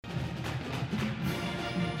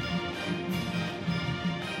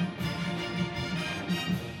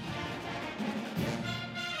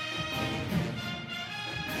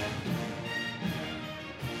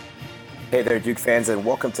Hey there, Duke fans, and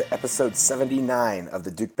welcome to episode 79 of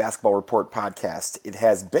the Duke Basketball Report podcast. It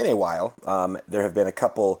has been a while. There have been a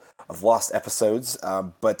couple of lost episodes,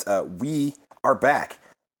 but we are back.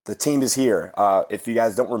 The team is here. If you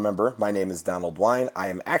guys don't remember, my name is Donald Wine. I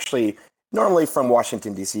am actually normally from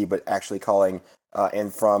Washington, D.C., but actually calling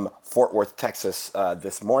in from Fort Worth, Texas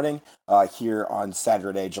this morning here on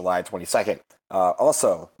Saturday, July 22nd.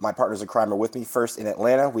 Also, my partners in crime are with me. First in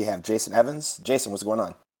Atlanta, we have Jason Evans. Jason, what's going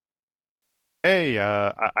on? Hey,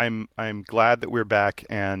 I'm glad that we're back,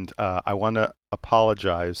 and I want to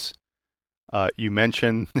apologize. You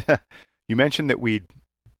mentioned you mentioned that we'd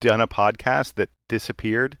done a podcast that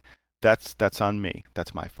disappeared. That's on me.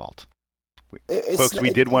 That's my fault. We, It's Folks,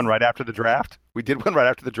 we did one right after the draft. We did one right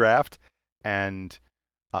after the draft, and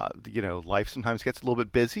life sometimes gets a little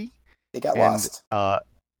bit busy, it got and lost.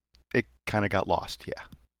 it kind of got lost. Yeah.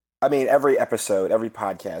 I mean, every episode, every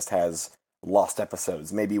podcast has lost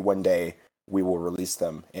episodes. Maybe one day we will release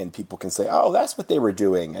them and people can say, oh, that's what they were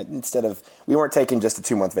doing. And instead of, we weren't taking just a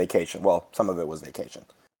 2 month vacation. Well, some of it was vacation,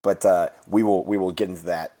 but we will get into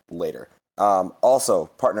that later. Also,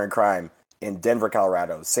 partner in crime in Denver,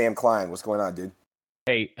 Colorado, Sam Klein. What's going on, dude?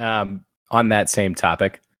 Hey, on that same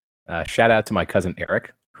topic, shout out to my cousin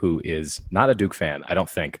Eric, who is not a Duke fan, I don't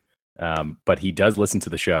think, but he does listen to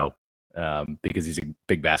the show because he's a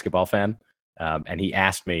big basketball fan. And he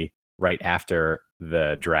asked me right after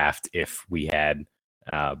the draft if we had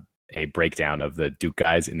a breakdown of the Duke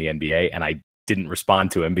guys in the NBA, and I didn't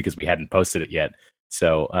respond to him because we hadn't posted it yet.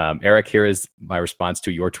 So, Eric, here is my response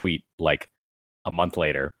to your tweet like a month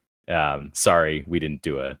later. Sorry, we didn't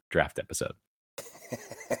do a draft episode.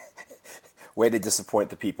 Way to disappoint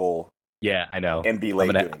the people Yeah, I know. and be I'm late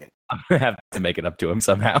gonna doing it. I'm gonna have to make it up to him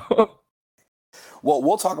somehow. Well,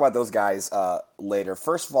 we'll talk about those guys later.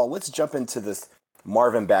 First of all, let's jump into this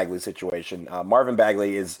Marvin Bagley situation. Marvin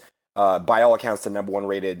Bagley is, by all accounts, the number one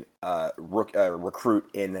rated recruit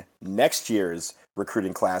in next year's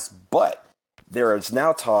recruiting class. But there is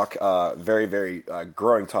now talk, very, very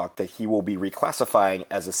growing talk, that he will be reclassifying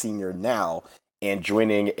as a senior now and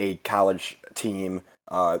joining a college team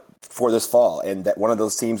for this fall. And that one of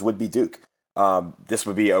those teams would be Duke. This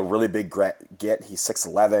would be a really big get. He's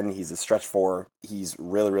 6'11". He's a stretch four. He's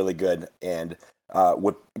really, really good, and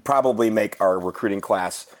would probably make our recruiting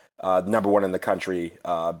class number one in the country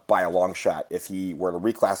by a long shot if he were to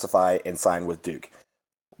reclassify and sign with Duke.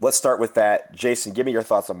 Let's start with that. Jason, give me your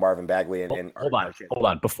thoughts on Marvin Bagley and Hold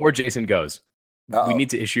on. Before Jason goes, we Uh-oh. need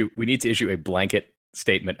to issue a blanket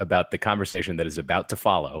statement about the conversation that is about to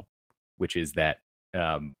follow, which is that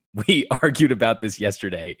we argued about this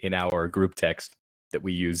yesterday in our group text that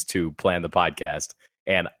we used to plan the podcast.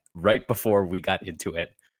 And right before we got into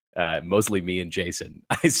it, mostly me and Jason,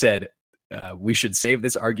 I said, we should save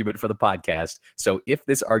this argument for the podcast. So if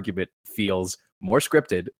this argument feels more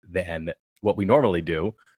scripted than what we normally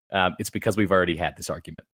do, it's because we've already had this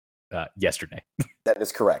argument yesterday. That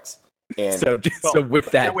is correct. And So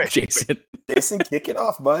with that, wait. Jason, Jason, kick it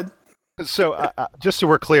off, bud. So, just so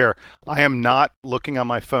we're clear, I am not looking on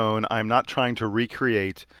my phone. I'm not trying to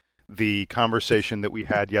recreate the conversation that we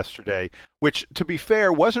had yesterday, which, to be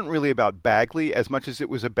fair, wasn't really about Bagley as much as it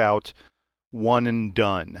was about one and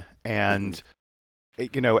done. And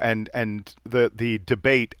and the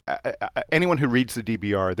debate. Anyone who reads the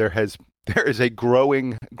DBR, there is a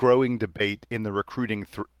growing debate in the recruiting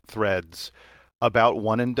threads about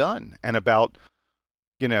one and done and about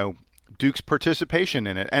you know Duke's participation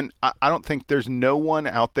in it. And I don't think there's no one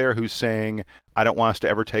out there who's saying I don't want us to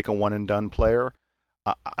ever take a one and done player.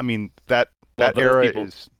 I mean that those era people,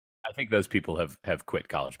 is I think those people have quit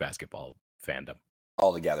college basketball fandom.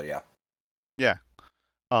 All together, yeah. yeah.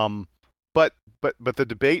 Um, but the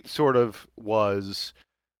debate sort of was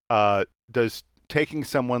does taking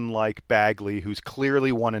someone like Bagley, who's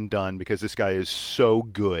clearly one and done because this guy is so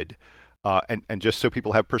good, and just so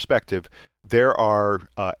people have perspective, there are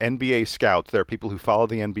NBA scouts, there are people who follow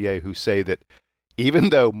the NBA who say that even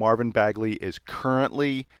though Marvin Bagley is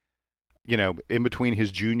currently, in between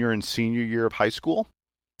his junior and senior year of high school,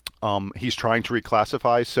 he's trying to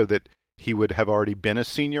reclassify so that he would have already been a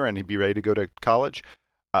senior and he'd be ready to go to college,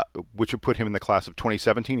 which would put him in the class of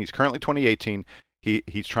 2017. He's currently 2018.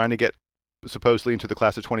 He's trying to get supposedly into the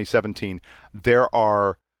class of 2017. There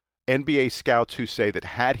are NBA scouts who say that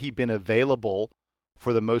had he been available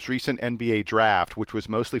for the most recent NBA draft, which was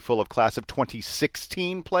mostly full of class of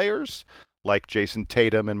 2016 players like Jason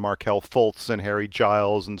Tatum and Markelle Fultz and Harry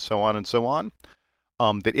Giles and so on,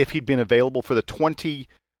 that if he'd been available for the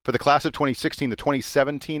class of 2016, the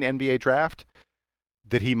 2017 NBA draft,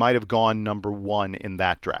 that he might have gone number one in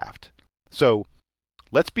that draft. So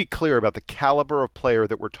let's be clear about the caliber of player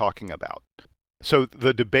that we're talking about. So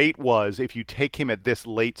the debate was if you take him at this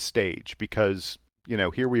late stage, because,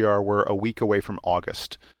 here we are, we're a week away from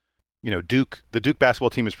August. The Duke basketball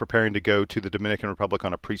team is preparing to go to the Dominican Republic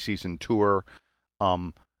on a preseason tour.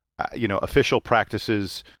 Official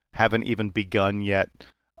practices haven't even begun yet.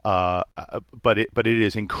 But it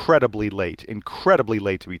is incredibly late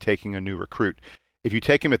to be taking a new recruit. If you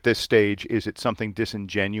take him at this stage, is it something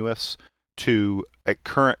disingenuous to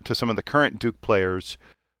some of the current Duke players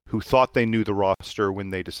who thought they knew the roster when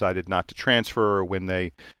they decided not to transfer or when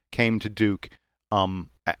they came to Duke?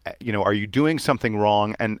 Are you doing something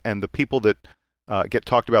wrong? And the people that get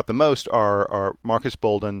talked about the most are Marcus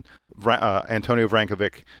Bolden, Antonio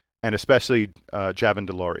Vrankovic, and especially Javin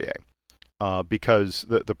DeLaurier. Because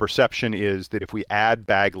the perception is that if we add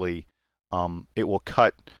Bagley, it will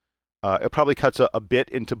it probably cuts a bit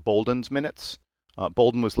into Bolden's minutes.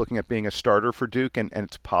 Bolden was looking at being a starter for Duke, and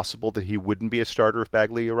it's possible that he wouldn't be a starter if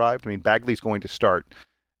Bagley arrived. I mean, Bagley's going to start,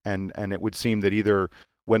 and it would seem that either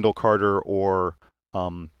Wendell Carter or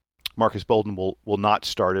Marcus Bolden will not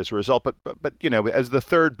start as a result. But as the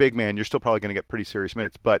third big man, you're still probably going to get pretty serious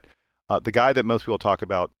minutes. But the guy that most people talk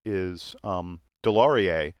about is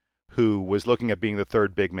DeLaurier, who was looking at being the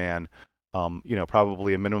third big man,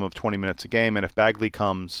 probably a minimum of 20 minutes a game. And if Bagley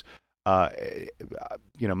comes,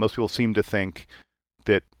 most people seem to think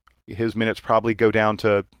that his minutes probably go down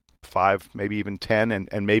to 5, maybe even 10,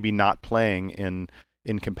 and maybe not playing in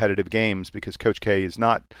competitive games because Coach K is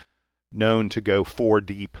not known to go 4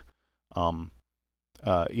 deep, with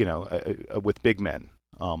big men.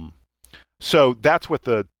 So that's what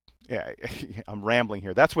I'm rambling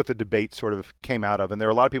here. That's what the debate sort of came out of. And there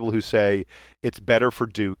are a lot of people who say it's better for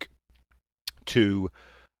Duke to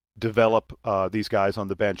develop these guys on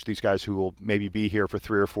the bench, these guys who will maybe be here for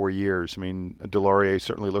 3 or 4 years. I mean, DeLaurier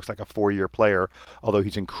certainly looks like a 4-year player, although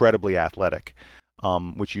he's incredibly athletic,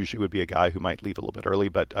 which usually would be a guy who might leave a little bit early.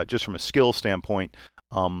 But just from a skill standpoint,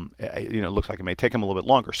 it looks like it may take him a little bit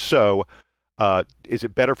longer. So is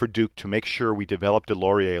it better for Duke to make sure we develop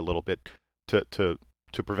DeLaurier a little bit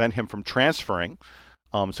to prevent him from transferring,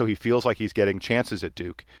 so he feels like he's getting chances at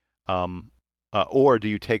Duke? Or do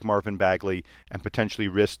you take Marvin Bagley and potentially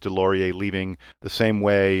risk DeLaurier leaving the same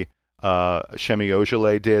way Semi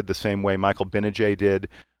Ojeleye did, the same way Michael Gbinije did,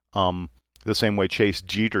 the same way Chase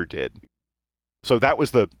Jeter did? So that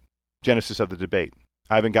was the genesis of the debate.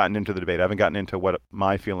 I haven't gotten into the debate. I haven't gotten into what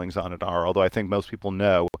my feelings on it are, although I think most people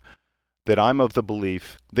know that I'm of the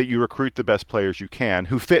belief that you recruit the best players you can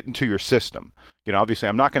who fit into your system. Obviously,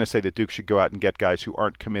 I'm not going to say that Duke should go out and get guys who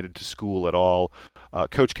aren't committed to school at all.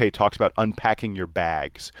 Coach K talks about unpacking your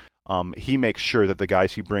bags. He makes sure that the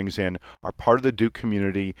guys he brings in are part of the Duke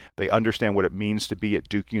community. They understand what it means to be at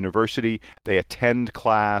Duke University. They attend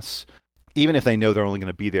class. Even if they know they're only going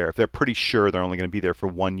to be there, if they're pretty sure they're only going to be there for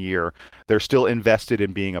 1 year, they're still invested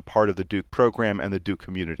in being a part of the Duke program and the Duke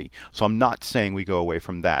community. So I'm not saying we go away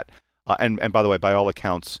from that. And by the way, by all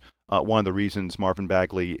accounts, one of the reasons Marvin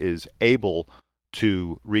Bagley is able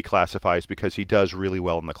to reclassify is because he does really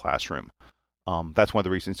well in the classroom. That's one of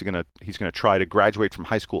the reasons he's gonna try to graduate from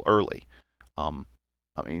high school early.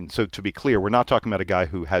 So to be clear, we're not talking about a guy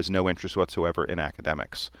who has no interest whatsoever in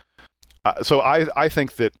academics. So I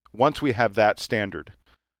think that once we have that standard,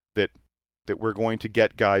 that we're going to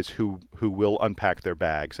get guys who will unpack their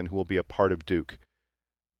bags and who will be a part of Duke,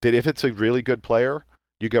 that if it's a really good player,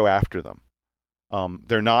 you go after them.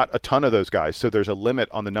 There are not a ton of those guys, so there's a limit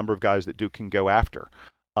on the number of guys that Duke can go after.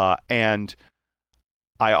 And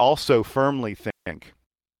I also firmly think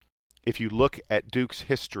if you look at Duke's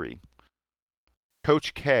history,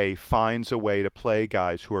 Coach K finds a way to play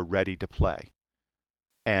guys who are ready to play.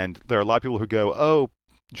 And there are a lot of people who go, oh,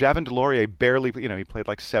 Javin DeLaurier barely, he played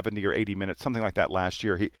like 70 or 80 minutes, something like that last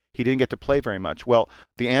year. He didn't get to play very much. Well,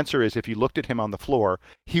 the answer is if you looked at him on the floor,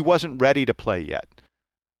 he wasn't ready to play yet.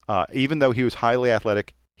 Even though he was highly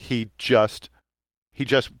athletic, he just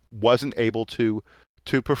wasn't able to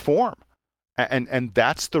perform. And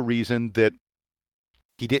that's the reason that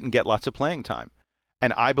he didn't get lots of playing time.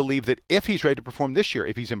 And I believe that if he's ready to perform this year,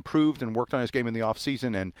 if he's improved and worked on his game in the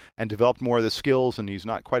offseason and developed more of the skills and he's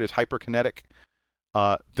not quite as hyperkinetic,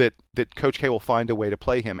 that Coach K will find a way to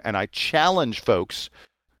play him. And I challenge folks,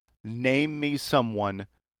 name me someone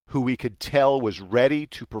who we could tell was ready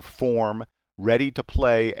to perform, ready to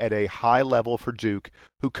play at a high level for Duke,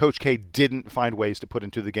 who Coach K didn't find ways to put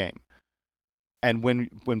into the game. And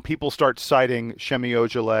when people start citing Semi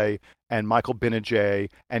Ojeleye and Michael Gbinije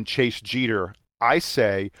and Chase Jeter, I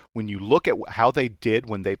say when you look at how they did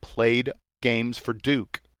when they played games for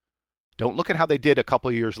Duke, don't look at how they did a couple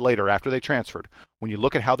of years later after they transferred. When you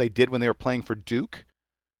look at how they did when they were playing for Duke,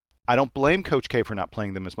 I don't blame Coach K for not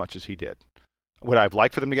playing them as much as he did. Would I have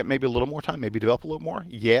liked for them to get maybe a little more time, maybe develop a little more?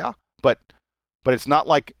 Yeah, but it's not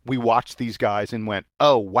like we watched these guys and went,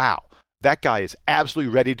 oh, wow, that guy is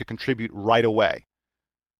absolutely ready to contribute right away.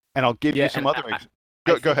 And I'll give you some other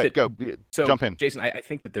Go ahead. So, jump in. Jason, I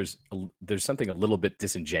think that there's something a little bit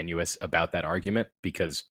disingenuous about that argument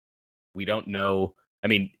because we don't know. I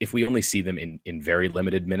mean, if we only see them in very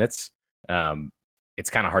limited minutes, it's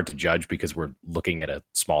kind of hard to judge because we're looking at a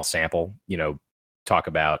small sample. Talk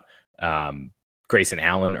about Grayson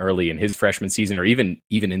Allen early in his freshman season, or even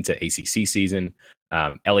into ACC season.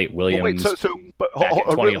 Elliot Williams, back in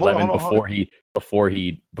 2011,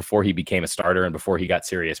 before he became a starter and before he got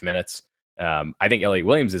serious minutes. I think Elliot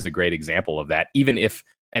Williams is a great example of that. Even if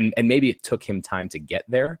and maybe it took him time to get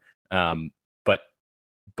there, but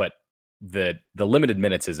the limited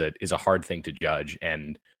minutes is a hard thing to judge.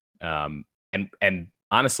 And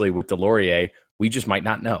honestly, with DeLaurier, we just might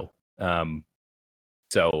not know.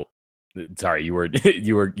 So. Sorry, you were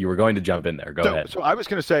going to jump in there. Go ahead. So I was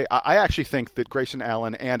going to say, I actually think that Grayson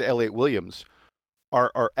Allen and Elliot Williams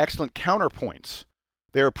are excellent counterpoints.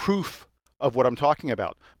 They're proof of what I'm talking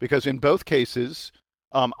about because in both cases,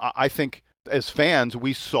 I think as fans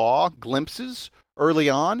we saw glimpses early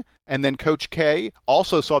on, and then Coach K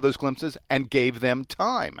also saw those glimpses and gave them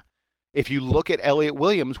time. If you look at Elliot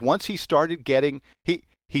Williams, once he started getting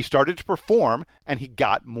he started to perform and he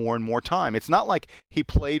got more and more time. It's not like he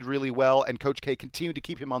played really well and Coach K continued to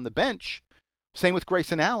keep him on the bench. Same with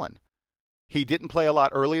Grayson Allen. He didn't play a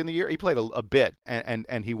lot early in the year. He played a bit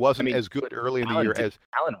and he wasn't as good early in the year as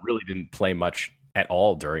Allen really didn't play much at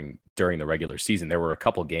all during the regular season. There were a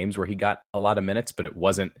couple games where he got a lot of minutes, but it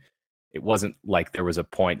wasn't like there was a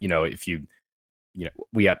point, if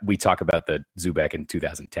we talk about the Zubek in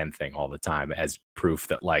 2010 thing all the time as proof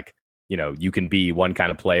that you can be one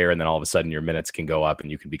kind of player and then all of a sudden your minutes can go up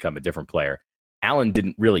and you can become a different player. Allen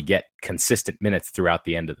didn't really get consistent minutes throughout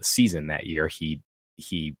the end of the season that year. He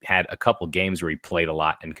had a couple games where he played a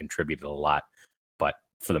lot and contributed a lot, but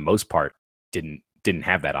for the most part didn't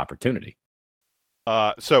have that opportunity.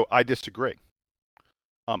 So I disagree.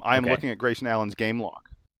 I am looking at Grayson Allen's game log.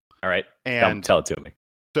 All right. And tell it to me.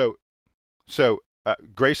 So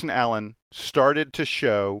Grayson Allen started to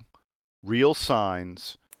show real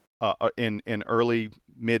signs in early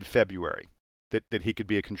mid-February that he could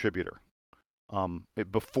be a contributor.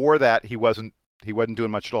 Before that, he wasn't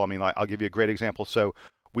doing much at all. I mean, I'll give you a great example. So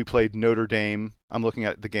we played Notre Dame. I'm looking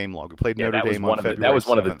at the game log. We played Notre Dame on February 7th. That was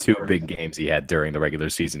one of the two big games he had during the regular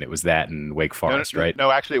season. It was that and Wake Forest, right?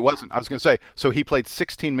 No, actually it wasn't. I was going to say, so he played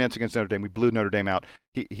 16 minutes against Notre Dame. We blew Notre Dame out.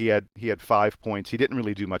 He had 5 points. He didn't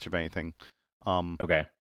really do much of anything. Okay.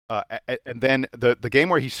 And then the game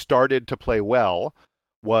where he started to play well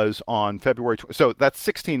was on February 20th. So that's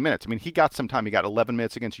 16 minutes. I mean, he got some time. He got 11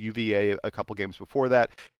 minutes against UVA a couple games before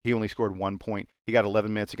that. He only scored 1 point. He got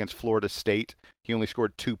 11 minutes against Florida State. He only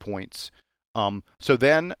scored 2 points. So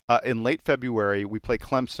then in late February, we play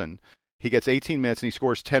Clemson. He gets 18 minutes and he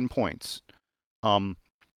scores 10 points. And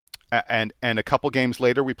a couple games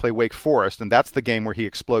later, we play Wake Forest, and that's the game where he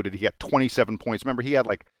exploded. He got 27 points. Remember, he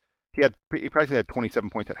practically had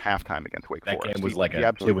 27 points at halftime against Wake Forest.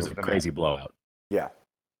 That game was a crazy blowout. Yeah.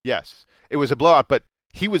 Yes, it was a blowout, but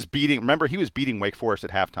he was beating Wake Forest at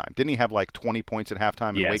halftime. Didn't he have like 20 points at halftime?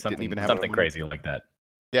 And Yeah, Wake didn't even have something crazy like that.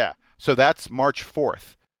 Yeah, so that's March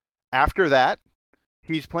 4th. After that,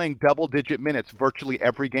 he's playing double-digit minutes virtually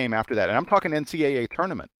every game after that. And I'm talking NCAA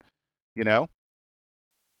tournament,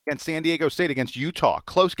 against San Diego State, against Utah.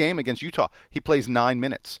 Close game against Utah. He plays 9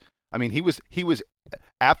 minutes. I mean, he was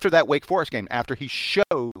after that Wake Forest game, after he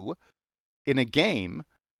showed in a game,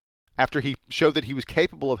 after he showed that he was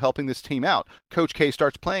capable of helping this team out, Coach K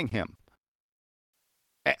starts playing him.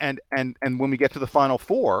 And when we get to the Final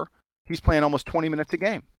Four, he's playing almost 20 minutes a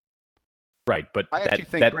game. Right, but I actually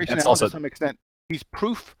think Grayson Allen, to some extent, he's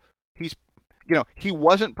proof. He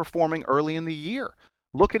wasn't performing early in the year.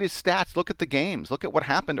 Look at his stats. Look at the games. Look at what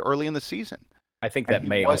happened early in the season. I think that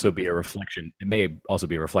may also be a reflection. It may also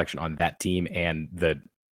be a reflection on that team and the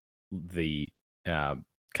kind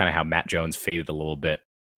of how Matt Jones faded a little bit,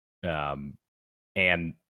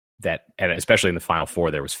 and especially in the Final Four,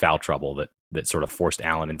 there was foul trouble that sort of forced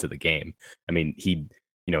Allen into the game. I mean,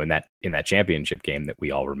 in that championship game that we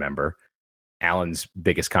all remember, Allen's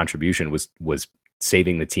biggest contribution was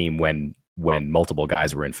saving the team when multiple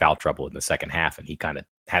guys were in foul trouble in the second half, and he kind of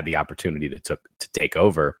had the opportunity to take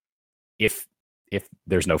over. If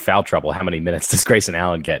there's no foul trouble, how many minutes does Grayson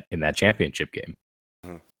Allen get in that championship game?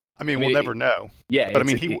 I mean, we'll never know. Yeah, but I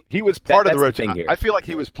mean, he was part of the rotation. I feel like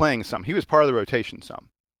he was playing some. He was part of the rotation some.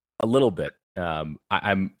 A little bit.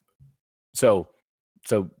 So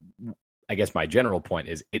I guess my general point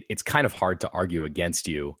is it's kind of hard to argue against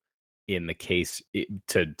you in the case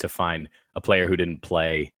to find a player who didn't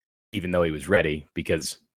play even though he was ready,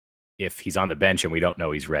 because if he's on the bench and we don't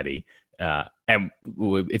know he's ready, and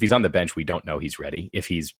if he's on the bench, we don't know he's ready. If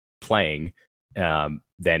he's playing,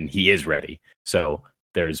 then he is ready. So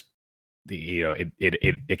there's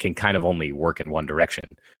it can kind of only work in one direction.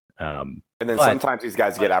 And then sometimes these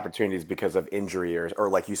guys get opportunities because of injury or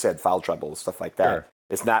like you said, foul trouble, stuff like that. Sure.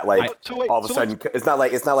 It's not like all of a sudden. It's not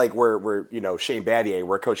like we're Shane Battier,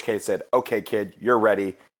 where Coach K said, "Okay, kid, you're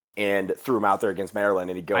ready," and threw him out there against Maryland,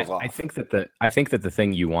 and he goes off. I think that the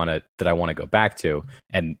thing that I want to go back to,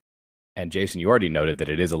 and Jason, you already noted that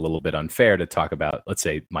it is a little bit unfair to talk about, let's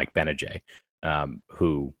say, Mike Benajay,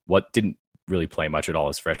 who didn't really play much at all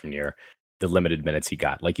his freshman year. The limited minutes he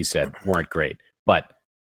got, like you said, weren't great, but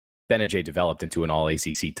Benajay developed into an all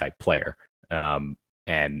ACC type player,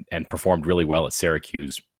 and performed really well at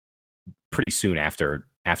Syracuse pretty soon after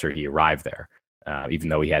he arrived there, even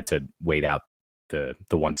though he had to wait out the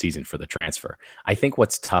one season for the transfer. I think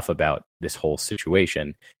what's tough about this whole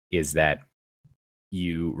situation is that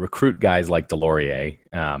you recruit guys like DeLaurier,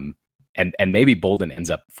 and maybe Bolden ends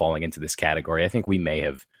up falling into this category. I think we may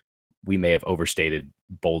have overstated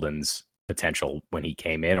Bolden's potential when he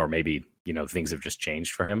came in, or maybe things have just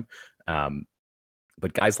changed for him.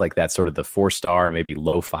 But guys like that, sort of the 4-star, maybe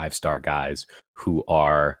low 5-star guys who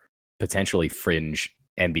are potentially fringe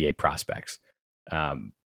NBA prospects.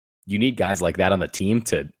 You need guys like that on the team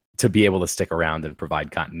to be able to stick around and provide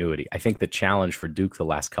continuity. I think the challenge for Duke the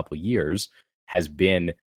last couple of years has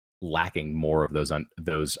been lacking more of those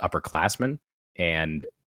upperclassmen, and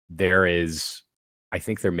I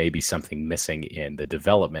think there may be something missing in the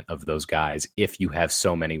development of those guys if you have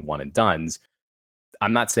so many one and dones.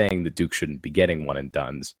 I'm not saying that Duke shouldn't be getting one and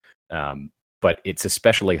dones, but it's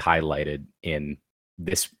especially highlighted in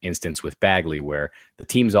this instance with Bagley, where the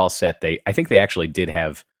team's all set. I think they actually did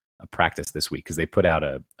have a practice this week because they put out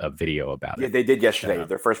a video about it. Yeah, they did yesterday.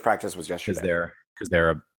 Their first practice was yesterday.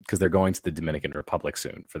 Because they're going to the Dominican Republic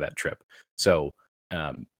soon for that trip. So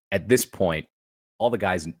at this point, all the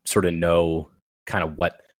guys sort of know kind of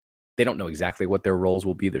they don't know exactly what their roles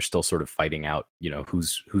will be. They're still sort of fighting out,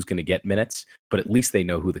 who's going to get minutes, but at least they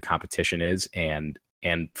know who the competition is. And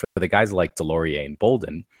for the guys like DeLaurier and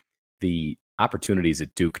Bolden, the opportunities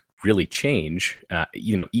at Duke really change.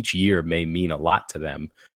 Each year may mean a lot to them,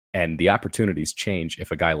 and the opportunities change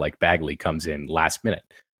if a guy like Bagley comes in last minute.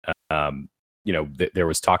 There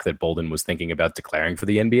was talk that Bolden was thinking about declaring for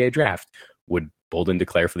the NBA draft. Would Bolden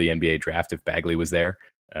declare for the NBA draft if Bagley was there?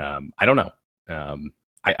 I don't know.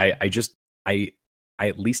 I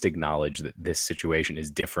at least acknowledge that this situation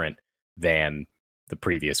is different than the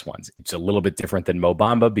previous ones. It's a little bit different than Mo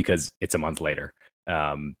Bamba because it's a month later.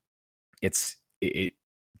 It's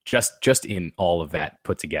just in all of that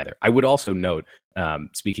put together. I would also note,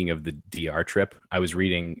 speaking of the DR trip, I was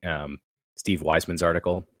reading Steve Weisman's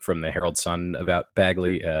article from the Herald Sun about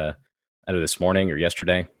Bagley either this morning or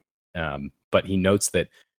yesterday. But he notes that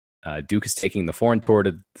Duke is taking the foreign tour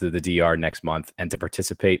to the DR next month, and to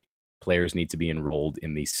participate, players need to be enrolled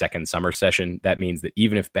in the second summer session. That means that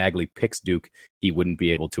even if Bagley picks Duke, he wouldn't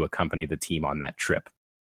be able to accompany the team on that trip.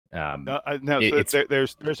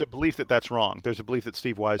 There's a belief that's wrong. There's a belief that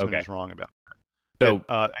Steve Weisman is wrong about that. So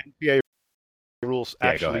NBA rules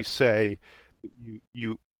actually say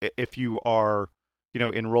if you are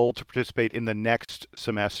enrolled to participate in the next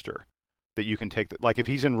semester, that you can take like if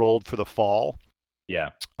he's enrolled for the fall,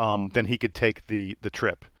 then he could take the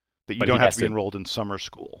trip. That you don't have to be enrolled in summer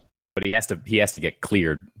school. But he has to get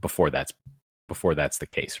cleared before that's the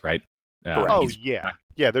case, right?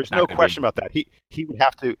 There's no question about that. He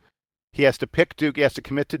has to pick Duke. He has to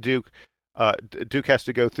commit to Duke. Duke has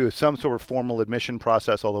to go through some sort of formal admission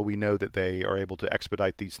process, although we know that they are able to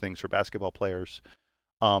expedite these things for basketball players.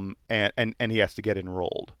 And he has to get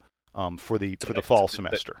enrolled for the fall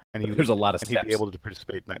semester. And there's a lot of steps. He'd be able to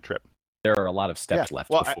participate in that trip. There are a lot of steps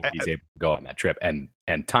left before he's able to go on that trip, and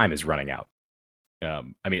time is running out.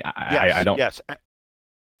 I don't. Yes.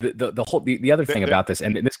 The other thing about this,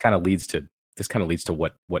 and this kind of leads to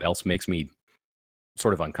what else makes me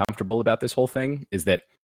sort of uncomfortable about this whole thing, is that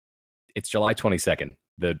it's July 22nd.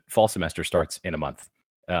 The fall semester starts in a month.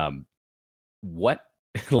 How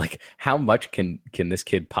much can this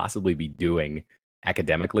kid possibly be doing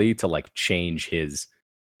academically to change his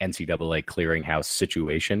NCAA clearinghouse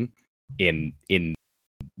situation in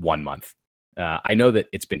 1 month? I know that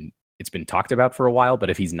it's been talked about for a while, but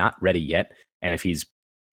if he's not ready yet, and if he's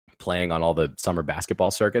playing on all the summer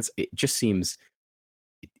basketball circuits, it just seems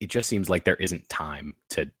like there isn't time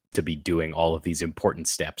to be doing all of these important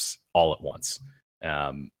steps all at once.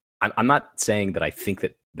 I'm not saying that I think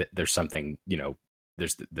that there's something,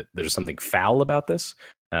 there's something foul about this.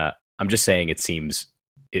 I'm just saying it seems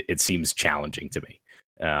challenging to me,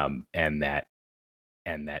 and that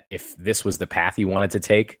if this was the path he wanted to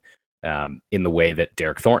take, in the way that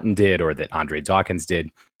Derek Thornton did or that Andre Dawkins did,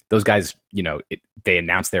 those guys, they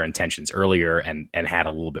announced their intentions earlier and had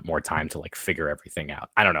a little bit more time to like figure everything out.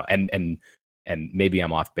 I don't know, and maybe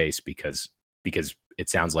I'm off base because it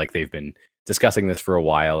sounds like they've been discussing this for a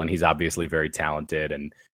while, and he's obviously very talented,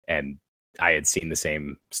 and I had seen the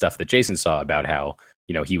same stuff that Jason saw about how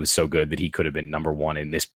he was so good that he could have been number one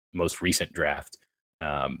in this most recent draft.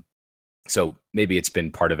 So maybe it's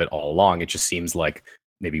been part of it all along. It just seems like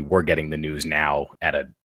maybe we're getting the news now at a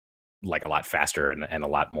lot faster and a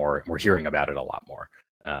lot more. We're hearing about it a lot more.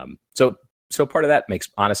 So part of that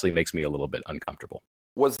makes me a little bit uncomfortable.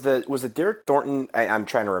 Was the Derek Thornton? I'm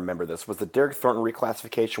trying to remember this. Was the Derek Thornton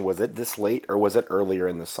reclassification? Was it this late or was it earlier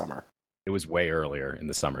in the summer? It was way earlier in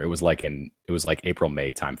the summer. It was like April,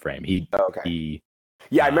 May timeframe.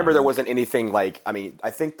 I remember there wasn't anything like. I mean,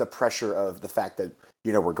 I think the pressure of the fact that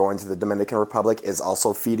we're going to the Dominican Republic is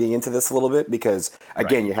also feeding into this a little bit because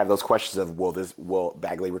again, you have those questions of will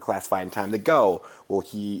Bagley reclassify in time to go? Will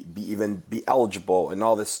he even be eligible and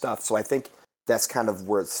all this stuff? So I think that's kind of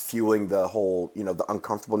where it's fueling the whole the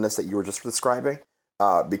uncomfortableness that you were just describing,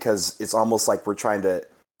 because it's almost like we're trying to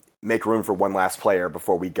make room for one last player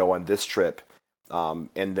before we go on this trip. And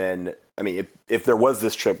then, I mean, if there was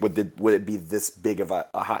this trip, would it be this big of a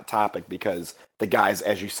hot topic? Because the guys,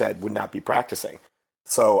 as you said, would not be practicing.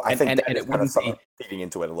 So I think that is kind of something feeding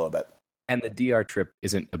into it a little bit. And the DR trip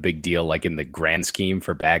isn't a big deal, like in the grand scheme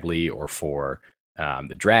for Bagley or for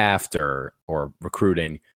the draft or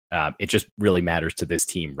recruiting. It just really matters to this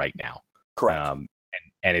team right now. Correct.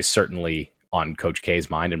 And is certainly on Coach K's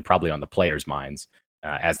mind and probably on the players' minds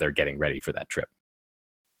as they're getting ready for that trip.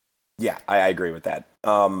 Yeah, I agree with that.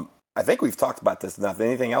 I think we've talked about this enough.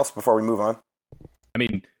 Anything else before we move on? I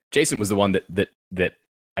mean, Jason was the one that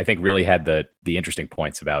I think really had the interesting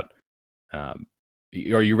points about, or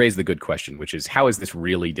you raised the good question, which is how is this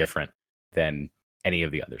really different than any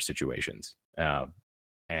of the other situations?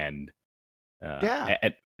 And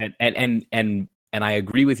I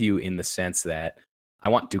agree with you in the sense that I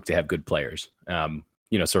want Duke to have good players.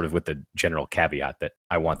 Sort of with the general caveat that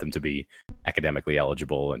I want them to be academically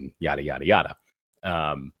eligible and yada, yada, yada.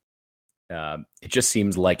 It just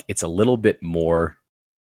seems like it's a little bit more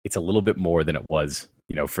than it was,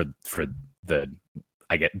 for the,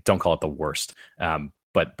 don't call it the worst,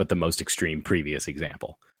 but the most extreme previous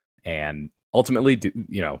example. And ultimately,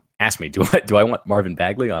 ask me, do I want Marvin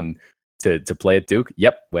Bagley to play at Duke?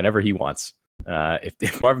 Yep. Whenever he wants.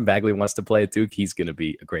 If Marvin Bagley wants to play at Duke, he's going to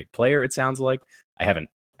be a great player. It sounds like. I haven't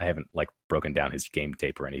like broken down his game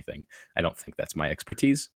tape or anything. I don't think that's my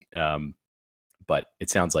expertise. But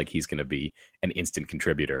it sounds like he's going to be an instant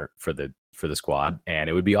contributor for the squad, and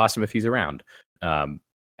it would be awesome if he's around.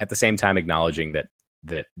 At the same time, acknowledging that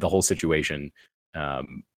the whole situation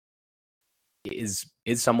is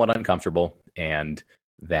somewhat uncomfortable, and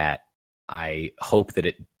that I hope that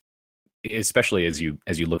it, especially as you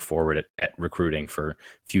look forward at recruiting for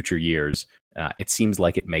future years, it seems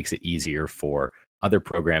like it makes it easier for other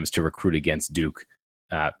programs to recruit against Duke,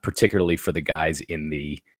 particularly for the guys in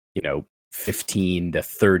the 15 to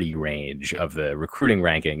 30 range of the recruiting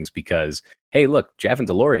rankings. Because hey, look, Javin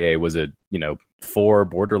DeLaurier was a 4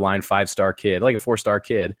 borderline 5-star kid, like a 4-star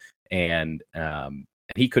kid, and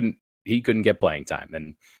he couldn't get playing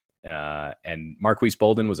time, and Marquise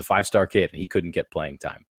Bolden was a 5-star kid and he couldn't get playing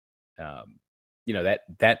time.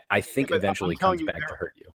 That I think eventually comes back to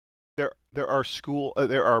hurt you. There are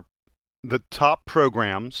the top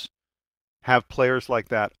programs have players like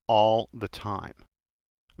that all the time.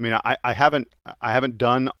 I mean, I haven't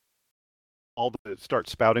done all the start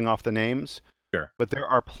spouting off the names. Sure. But there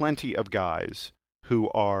are plenty of guys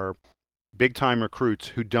who are big time recruits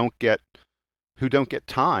who don't get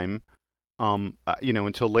time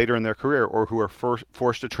until later in their career, or who are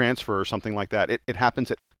forced to transfer or something like that. It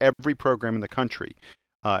happens at every program in the country.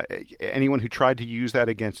 Anyone who tried to use that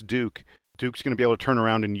against Duke's going to be able to turn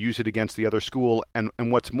around and use it against the other school. And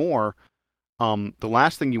what's more, the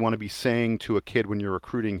last thing you want to be saying to a kid when you're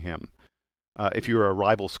recruiting him, if you're a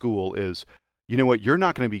rival school, is, you know what, you're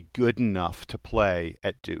not going to be good enough to play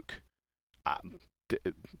at Duke.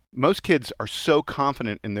 Most kids are so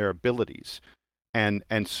confident in their abilities, and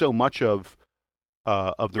so much of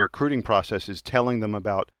the recruiting process is telling them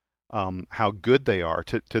about how good they are,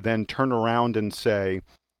 to then turn around and say,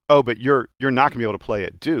 oh, but you're not going to be able to play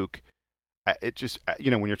at Duke. It just,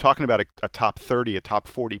 when you're talking about a top 30, a top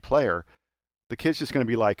 40 player, the kid's just going to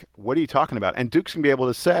be like, what are you talking about? And Duke's going to be able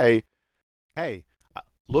to say, hey,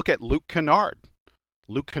 look at Luke Kennard.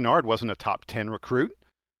 Luke Kennard wasn't a top 10 recruit,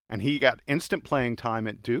 and he got instant playing time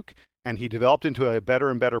at Duke, and he developed into a better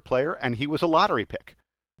and better player, and he was a lottery pick.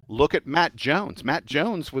 Look at Matt Jones. Matt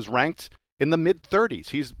Jones was ranked in the mid-30s.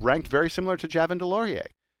 He's ranked very similar to Javin DeLaurier.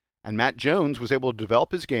 And Matt Jones was able to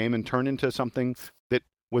develop his game and turn into something that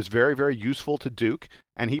was very, very useful to Duke,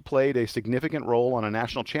 and he played a significant role on a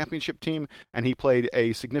national championship team, and he played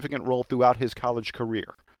a significant role throughout his college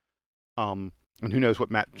career. And who knows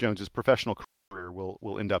what Matt Jones's professional career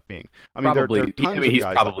will end up being. I mean, probably, there are tons of he's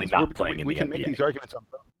guys probably like not playing in we the can NBA. make these arguments on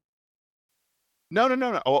both.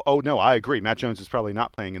 No. Oh, no, I agree. Matt Jones is probably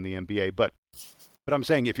not playing in the NBA, but I'm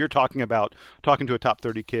saying if you're talking to a top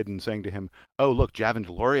 30 kid and saying to him, oh, look, Javin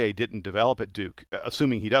DeLaurier didn't develop at Duke,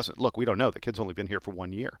 assuming he doesn't. Look, we don't know. The kid's only been here for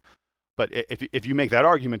 1 year. But if you make that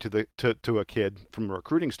argument to a kid from a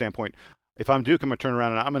recruiting standpoint, if I'm Duke, I'm going to turn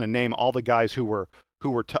around and I'm going to name all the guys who were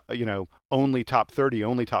only top 30,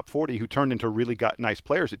 only top 40, who turned into really nice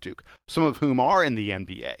players at Duke, some of whom are in the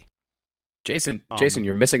NBA. Jason,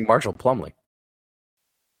 you're missing Marshall Plumlee.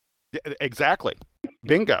 Yeah, exactly.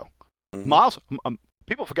 Bingo. Miles,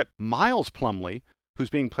 people forget Miles Plumlee, who's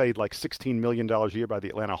being paid like $16 million a year by the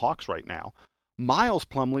Atlanta Hawks right now. Miles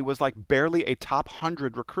Plumlee was like barely a top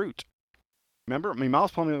 100 recruit. Remember? I mean,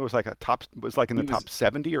 Miles Plumlee was like in the top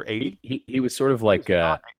 70 or 80. He was sort of like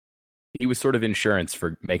he was sort of insurance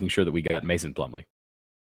for making sure that we got Mason Plumlee.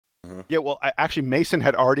 Yeah, well, actually, Mason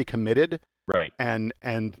had already committed, right? And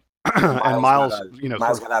Miles,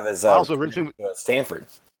 Miles gonna have his Miles originally Stanford.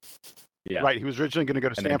 Yeah, right. He was originally going to go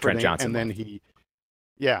to Stanford, and then he,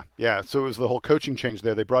 yeah. So it was the whole coaching change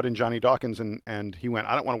there. They brought in Johnny Dawkins, and he went,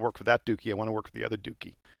 I don't want to work for that Dookie. I want to work for the other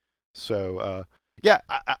Dookie. So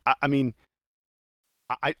I mean,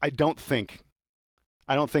 I don't think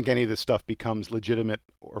any of this stuff becomes legitimate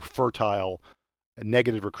or fertile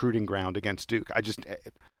negative recruiting ground against Duke.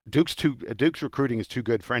 Duke's recruiting is too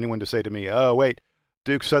good for anyone to say to me, oh wait,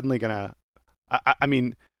 Duke's suddenly gonna. I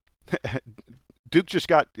mean. Duke just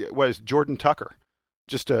got Jordan Tucker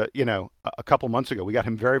just a couple months ago. We got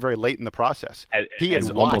him very, very late in the process. He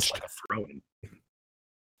is almost like a throw-in.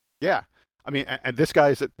 Yeah, I mean, and this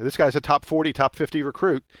guy's a top 40, top 50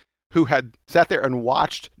 recruit who had sat there and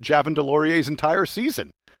watched Javin DeLaurier's entire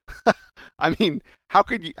season. I mean, how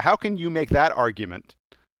can you make that argument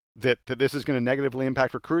that this is going to negatively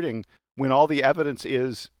impact recruiting when all the evidence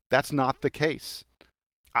is that's not the case?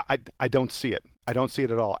 I don't see it. I don't see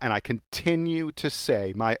it at all. And I continue to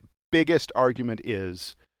say my biggest argument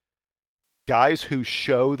is guys who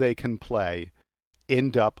show they can play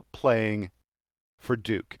end up playing for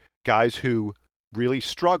Duke. Guys who really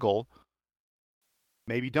struggle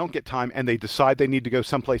maybe don't get time and they decide they need to go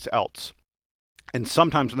someplace else. And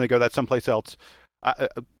sometimes when they go that someplace else,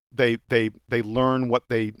 they learn what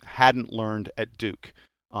they hadn't learned at Duke.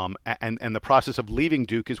 And the process of leaving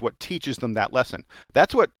Duke is what teaches them that lesson.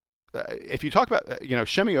 That's what, if you talk about,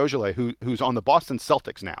 Shemi Ojale, who's on the Boston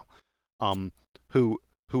Celtics now, who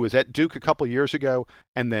was at Duke a couple years ago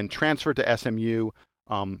and then transferred to SMU,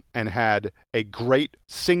 and had a great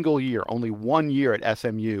single year, only 1 year at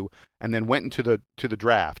SMU, and then went into the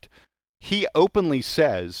draft. He openly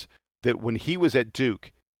says that when he was at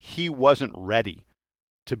Duke, he wasn't ready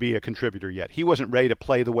to be a contributor yet. He wasn't ready to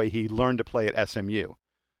play the way he learned to play at SMU.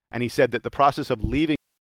 And he said that the process of leaving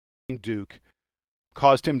Duke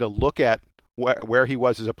caused him to look at where he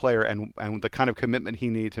was as a player and the kind of commitment he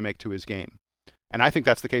needed to make to his game. And I think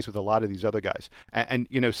that's the case with a lot of these other guys. And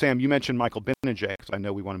Sam, you mentioned Michael Gbinije, because I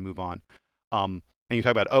know we want to move on. And you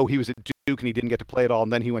talk about, he was at Duke and he didn't get to play at all,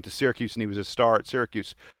 and then he went to Syracuse and he was a star at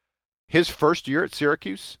Syracuse. His first year at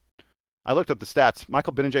Syracuse, I looked up the stats.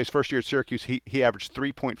 Michael Gbinije's first year at Syracuse, he averaged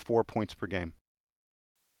 3.4 points per game.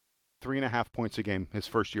 3.5 points a game his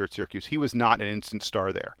first year at Syracuse. He was not an instant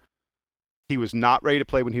star there. He was not ready to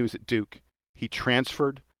play when he was at Duke. He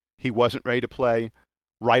transferred. He wasn't ready to play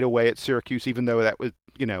right away at Syracuse, even though that was,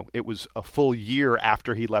 it was a full year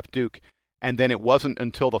after he left Duke. And then it wasn't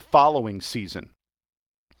until the following season,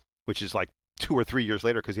 which is like 2 or 3 years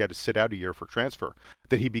later, because he had to sit out a year for transfer,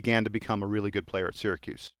 that he began to become a really good player at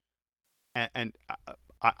Syracuse. And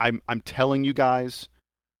I'm telling you guys,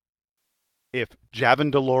 if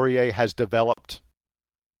Javin DeLaurier has developed,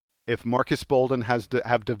 if Marcus Bolden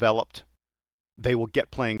have developed, they will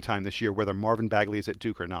get playing time this year, whether Marvin Bagley is at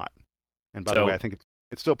Duke or not. And by the way, I think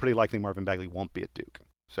it's still pretty likely Marvin Bagley won't be at Duke.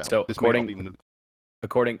 So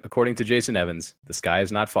according to Jason Evans, the sky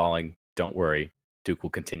is not falling. Don't worry, Duke will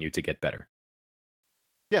continue to get better.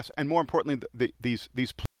 Yes, and more importantly, these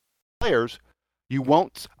players, You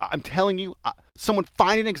won't. I'm telling you, someone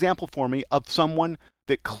find an example for me of someone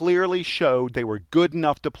that clearly showed they were good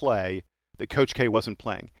enough to play that Coach K wasn't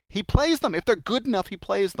playing. He plays them. If they're good enough, he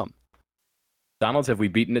plays them. Donalds, have we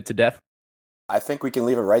beaten it to death? I think we can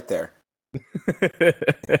leave it right there.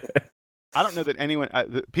 I don't know that anyone.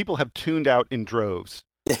 People have tuned out in droves.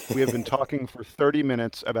 We have been talking for 30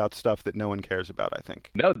 minutes about stuff that no one cares about, I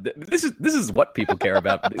think. No, this is what people care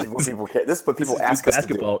about. This is what people care. This is what people ask Duke us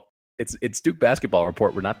to do. It's Duke Basketball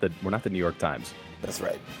Report. We're not the New York Times. That's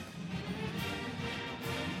right.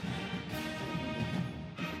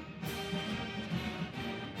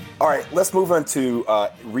 All right, let's move on to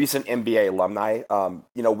recent NBA alumni.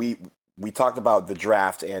 We talked about the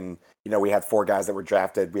draft, and we had 4 guys that were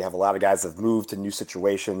drafted. We have a lot of guys that have moved to new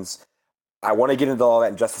situations. I want to get into all that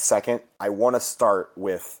in just a second. I want to start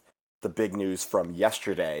with the big news from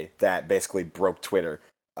yesterday that basically broke Twitter.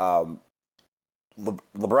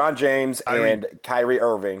 LeBron James and Kyrie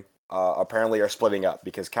Irving apparently are splitting up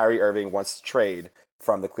because Kyrie Irving wants to trade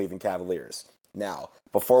from the Cleveland Cavaliers. Now,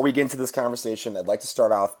 before we get into this conversation, I'd like to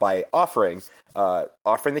start off by offering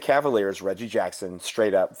the Cavaliers Reggie Jackson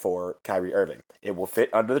straight up for Kyrie Irving. It will fit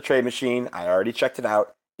under the trade machine. I already checked it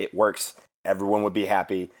out. It works. Everyone would be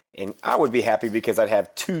happy, and I would be happy because I'd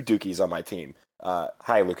have 2 Dukies on my team.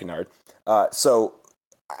 Hi, Luke Kennard.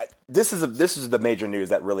 This is the major news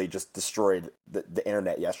that really just destroyed the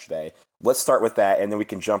internet yesterday. Let's start with that, and then we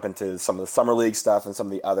can jump into some of the summer league stuff and some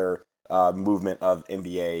of the other movement of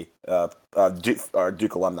NBA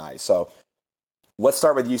Duke alumni. So let's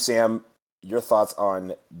start with you, Sam. Your thoughts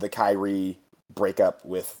on the Kyrie breakup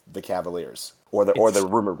with the Cavaliers, or the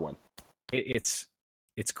rumored one?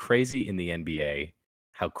 It's crazy in the NBA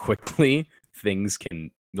how quickly things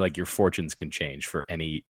can, like, your fortunes can change for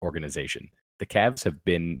any organization. The Cavs have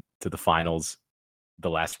been to the finals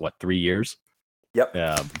the last 3 years. Yep.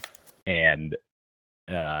 And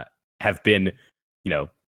have been,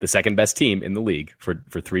 the second best team in the league for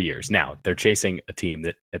 3 years. Now they're chasing a team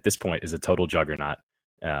that at this point is a total juggernaut,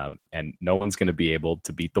 and no one's going to be able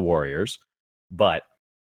to beat the Warriors. But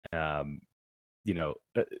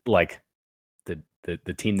like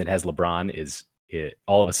the team that has LeBron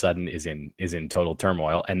all of a sudden is in total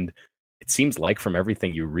turmoil, and it seems like from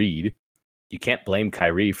everything you read, you can't blame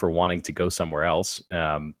Kyrie for wanting to go somewhere else.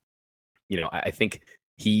 I think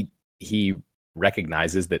he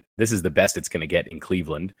recognizes that this is the best it's going to get in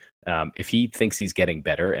Cleveland. If he thinks he's getting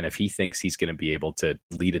better, and if he thinks he's going to be able to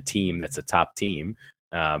lead a team that's a top team,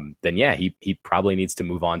 then yeah, he probably needs to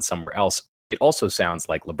move on somewhere else. It also sounds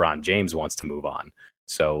like LeBron James wants to move on.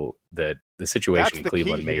 So the situation in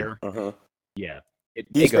Cleveland may,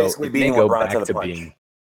 He's basically beating LeBron to the punch. Being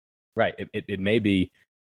right. It may be,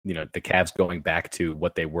 the Cavs going back to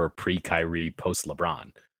what they were pre-Kyrie,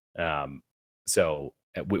 post-LeBron.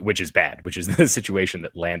 Which is bad, which is the situation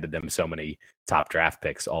that landed them so many top draft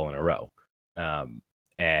picks all in a row.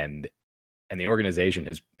 And the organization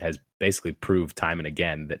has basically proved time and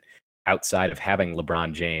again that outside of having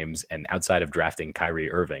LeBron James and outside of drafting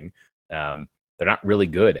Kyrie Irving, they're not really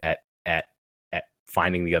good at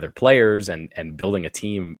finding the other players and building a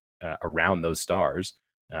team around those stars.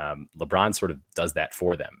 LeBron sort of does that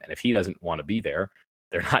for them. And if he doesn't want to be there,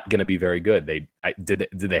 they're not going to be very good. Did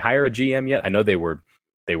they hire a GM yet? I know they were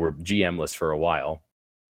GM-less for a while.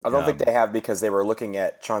 I don't think they have, because they were looking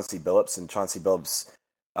at Chauncey Billups, and Chauncey Billups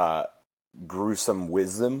grew some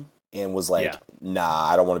wisdom and was like, nah,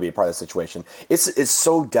 I don't want to be a part of the situation. It's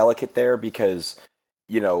so delicate there because,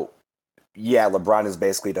 LeBron is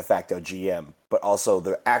basically de facto GM, but also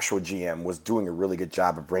the actual GM was doing a really good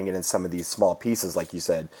job of bringing in some of these small pieces, like you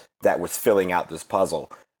said, that was filling out this puzzle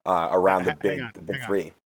around the big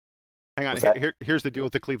three. Hang on. Here's the deal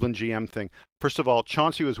with the Cleveland GM thing. First of all,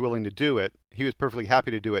 Chauncey was willing to do it. He was perfectly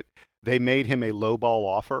happy to do it. They made him a lowball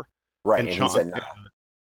offer. Right. And he said no.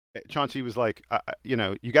 Chauncey was like,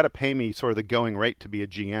 you got to pay me sort of the going rate to be a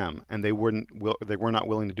GM, and they were not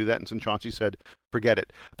willing to do that. And so Chauncey said, forget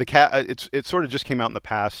it. It sort of just came out in the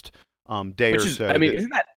past day or so. I mean,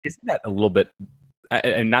 isn't that a little bit?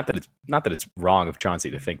 And not that it's wrong of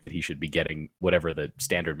Chauncey to think that he should be getting whatever the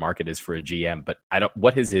standard market is for a GM, but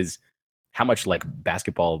how much like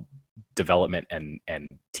basketball development and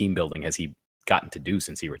team building has he gotten to do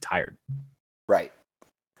since he retired? Right.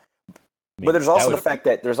 But there's also the fact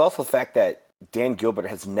that Dan Gilbert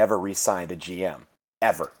has never re-signed a GM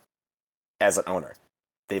ever as an owner.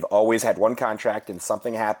 They've always had one contract, and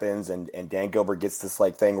something happens, and Dan Gilbert gets this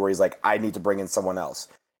like thing where he's like, I need to bring in someone else,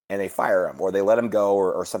 and they fire him or they let him go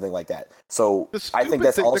or something like that. So I think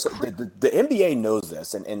that's also the NBA knows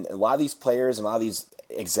this, and a lot of these players and a lot of these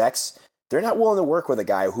execs, they're not willing to work with a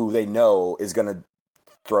guy who they know is going to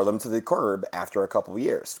throw them to the curb after a couple of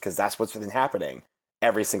years because that's what's been happening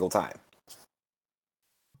every single time.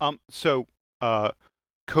 So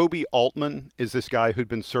Kobe Altman is this guy who'd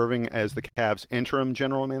been serving as the Cavs interim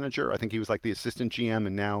general manager. I think he was like the assistant GM,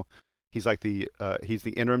 and now he's like he's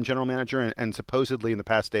the interim general manager. And supposedly in the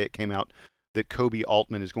past day, it came out that Kobe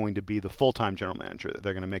Altman is going to be the full-time general manager. That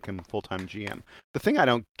they're going to make him full-time GM. The thing I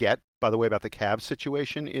don't get, by the way, about the Cavs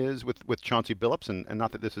situation is with Chauncey Billups, and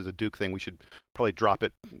not that this is a Duke thing, we should probably drop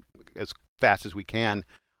it as fast as we can.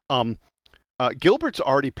 Gilbert's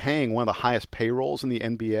already paying one of the highest payrolls in the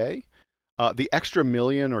NBA. The extra $1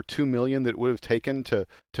 million or $2 million that it would have taken to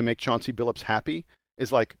make Chauncey Billups happy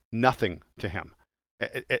is like nothing to him.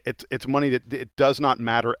 It's money that it does not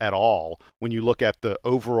matter at all when you look at the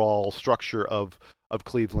overall structure of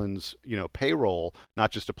Cleveland's payroll, not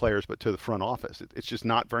just to players but to the front office. It's just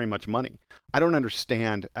not very much money. I don't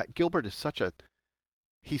understand. Gilbert is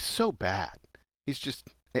he's so bad. He's just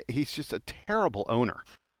a terrible owner.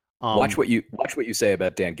 Watch what you say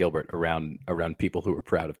about Dan Gilbert around people who are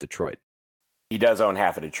proud of Detroit. He does own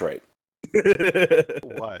half of Detroit.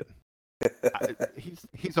 What?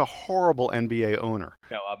 He's a horrible NBA owner.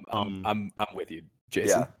 No, I'm with you,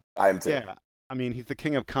 Jason. Yeah, I am too. Yeah, I mean he's the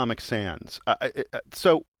king of Comic Sans.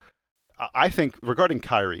 So I think regarding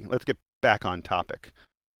Kyrie, let's get back on topic.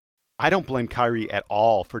 I don't blame Kyrie at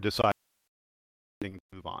all for deciding to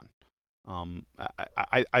move on.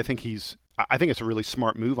 I think it's a really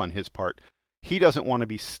smart move on his part. He doesn't want to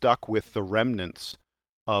be stuck with the remnants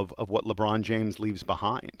of what LeBron James leaves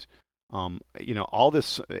behind. All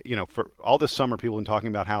this summer, people have been talking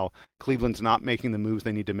about how Cleveland's not making the moves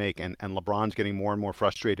they need to make, and LeBron's getting more and more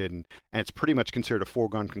frustrated, and it's pretty much considered a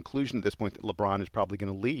foregone conclusion at this point that LeBron is probably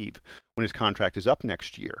going to leave when his contract is up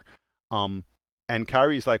next year. And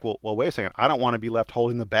Kyrie's like, well, wait a second, I don't want to be left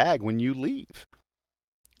holding the bag when you leave.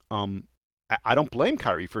 I don't blame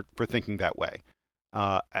Kyrie for thinking that way.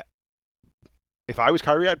 If I was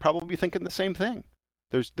Kyrie, I'd probably be thinking the same thing.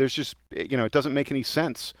 There's just it doesn't make any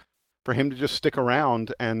sense for him to just stick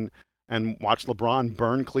around and watch LeBron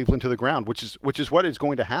burn Cleveland to the ground, which is what is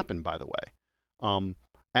going to happen, by the way.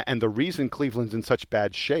 And the reason Cleveland's in such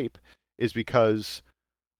bad shape is because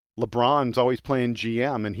LeBron's always playing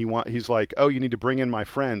GM, and he's like, oh, you need to bring in my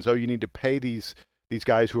friends. Oh, you need to pay these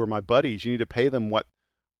guys who are my buddies. You need to pay them what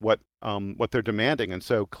they're demanding. And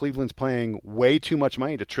so Cleveland's paying way too much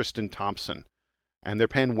money to Tristan Thompson, and they're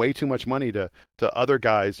paying way too much money to other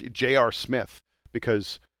guys, J.R. Smith,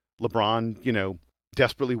 because LeBron,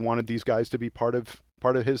 desperately wanted these guys to be part of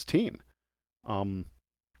his team.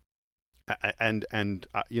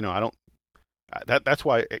 That's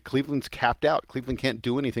why Cleveland's capped out. Cleveland can't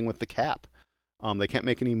do anything with the cap. They can't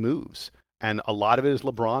make any moves, and a lot of it is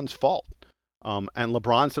LeBron's fault. And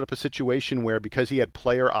LeBron set up a situation where, because he had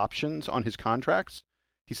player options on his contracts,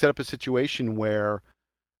 he set up a situation where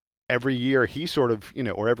every year he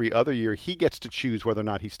or every other year, he gets to choose whether or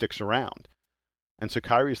not he sticks around. And so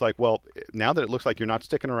Kyrie's like, well, now that it looks like you're not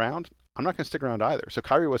sticking around, I'm not going to stick around either. So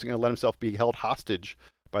Kyrie wasn't going to let himself be held hostage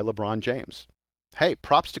by LeBron James. Hey,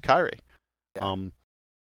 props to Kyrie. Yeah.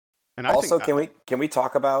 And also, can we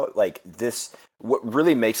talk about this? What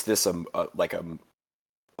really makes this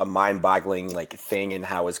a mind-boggling thing, and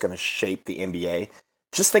how it's going to shape the NBA?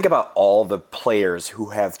 Just think about all the players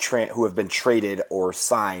who have been traded or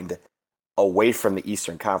signed away from the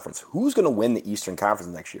Eastern Conference. Who's going to win the Eastern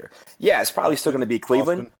Conference next year? Yeah, it's probably still going to be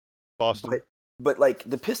Cleveland. Boston. But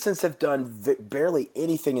the Pistons have done barely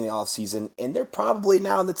anything in the offseason, and they're probably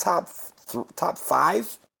now in the top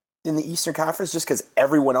 5 in the Eastern Conference just because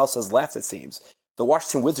everyone else has left, it seems. The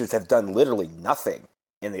Washington Wizards have done literally nothing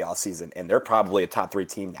in the offseason, and they're probably a top 3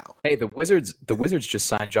 team now. Hey, the Wizards just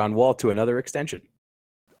signed John Wall to another extension.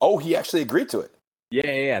 Oh, he actually agreed to it.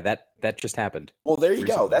 Yeah, that just happened. Well, there you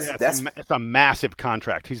go. It's a massive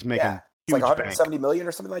contract. He's making it's like $170 million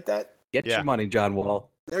or something like that. Get your money, John Wall.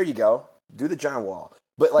 There you go. Do the John Wall.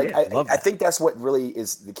 But I think that's what really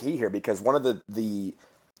is the key here, because one of the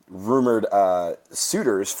rumored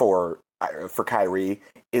suitors for Kyrie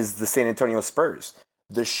is the San Antonio Spurs.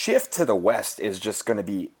 The shift to the West is just going to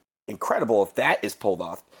be incredible if that is pulled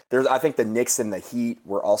off. I think the Knicks and the Heat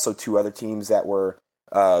were also 2 other teams that were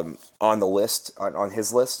on the list, on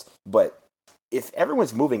his list. But if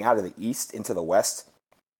everyone's moving out of the East into the West,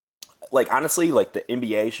 honestly, the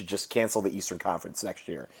NBA should just cancel the Eastern Conference next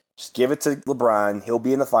year. Just give it to LeBron. He'll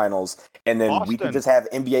be in the finals, and then Boston. We can just have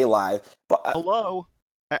NBA Live. But hello,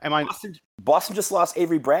 Boston just lost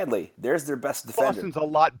Avery Bradley. There's their best defender. Boston's a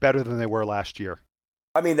lot better than they were last year.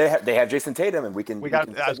 I mean, they have Jason Tatum, and we can.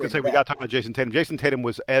 I was going to say we got to talk about Jason Tatum. Jason Tatum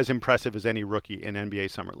was as impressive as any rookie in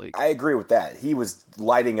NBA Summer League. I agree with that. He was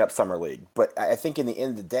lighting up Summer League, but I think in the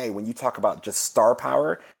end of the day, when you talk about just star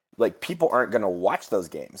power, like people aren't going to watch those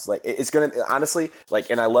games. Like it's going to honestly, like,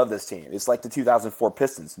 and I love this team. It's like the 2004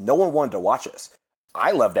 Pistons. No one wanted to watch us.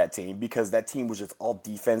 I love that team because that team was just all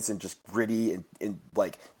defense and just gritty and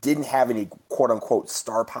like didn't have any quote unquote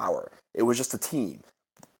star power. It was just a team.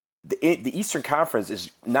 The Eastern Conference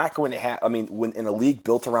is not going to have. I mean, when in a league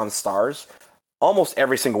built around stars, almost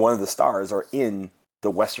every single one of the stars are in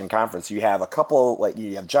the Western Conference. You have a couple, like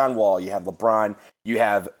you have John Wall, you have LeBron, you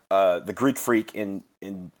have the Greek Freak in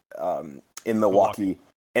Milwaukee,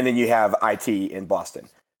 and then you have IT in Boston.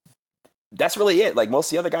 That's really it. Like most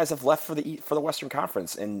of the other guys have left for the Western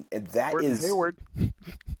Conference, and that Gordon is Hayward.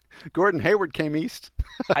 Gordon Hayward came east.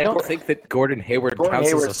 I don't think that Gordon Hayward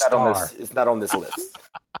counts as a star. Is not on this list.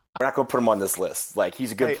 We're not going to put him on this list. Like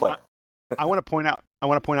he's a good player. I want to point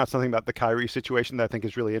out something about the Kyrie situation that I think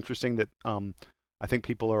is really interesting that I think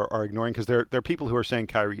people are ignoring because there are people who are saying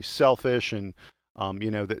Kyrie's selfish and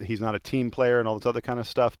that he's not a team player and all this other kind of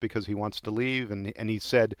stuff because he wants to leave and he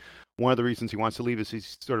said one of the reasons he wants to leave is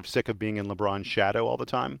he's sort of sick of being in LeBron's shadow all the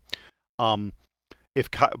time. If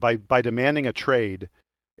by demanding a trade,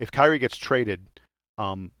 if Kyrie gets traded,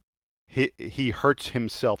 he hurts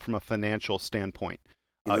himself from a financial standpoint.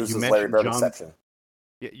 You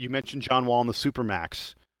mentioned John Wall and the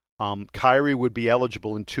Supermax. Kyrie would be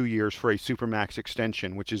eligible in 2 years for a Supermax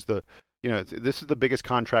extension, which is this is the biggest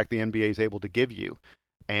contract the NBA is able to give you.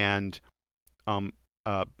 And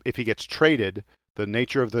if he gets traded, the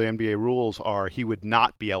nature of the NBA rules are he would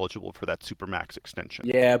not be eligible for that Supermax extension.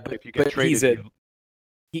 Yeah, but if you get traded,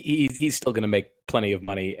 he's still going to make plenty of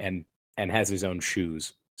money and has his own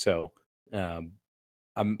shoes. So.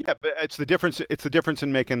 But it's the difference. It's the difference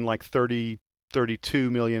in making like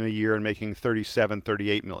 32 million a year and making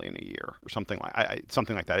 38 million a year or something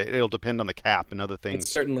like that. It'll depend on the cap and other things.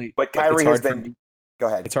 It's certainly, but Kyrie has been. Go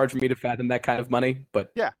ahead. It's hard for me to fathom that kind of money,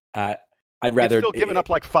 but yeah, I'd rather still giving up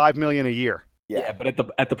like $5 million a year. Yeah, but at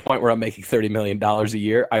the point where I'm making $30 million a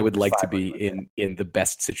year, I would like to be in the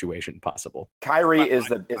best situation possible. Kyrie is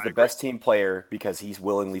the best team player because he's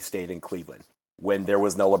willingly stayed in Cleveland. When there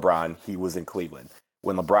was no LeBron, he was in Cleveland.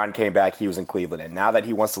 When LeBron came back, he was in Cleveland. And now that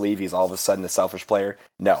he wants to leave, he's all of a sudden a selfish player.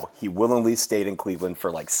 No, he willingly stayed in Cleveland for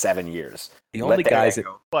like 7 years. The only guys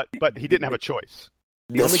but he didn't have a choice.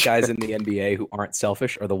 The only guys in the NBA who aren't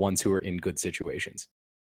selfish are the ones who are in good situations.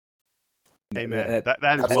 Amen.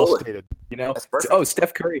 That is well stated.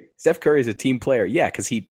 Steph Curry is a team player. Yeah, because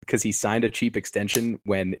he signed a cheap extension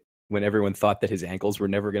when everyone thought that his ankles were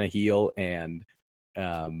never going to heal, and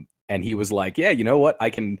he was like, yeah, you know what, I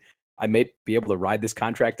may be able to ride this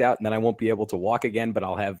contract out and then I won't be able to walk again, but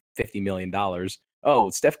I'll have $50 million. Oh,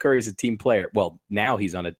 Steph Curry is a team player. Well, now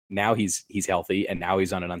he's he's healthy and now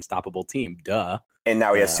he's on an unstoppable team. Duh. And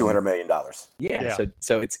now he has $200 million. Yeah.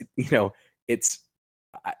 So it's,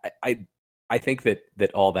 I think that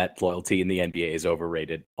all that loyalty in the NBA is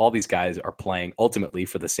overrated. All these guys are playing ultimately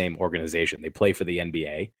for the same organization. They play for the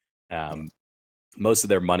NBA. Most of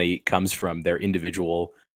their money comes from their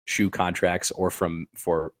individual shoe contracts or from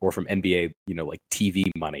NBA, like TV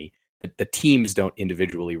money. The teams don't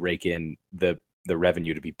individually rake in the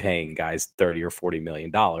revenue to be paying guys $30 or $40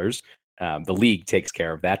 million. The league takes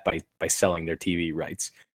care of that by selling their TV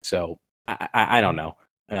rights. So I don't know.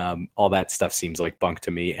 All that stuff seems like bunk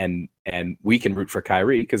to me. And we can root for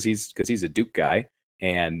Kyrie because he's a Duke guy.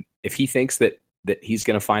 And if he thinks that he's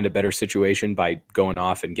going to find a better situation by going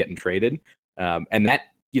off and getting traded, and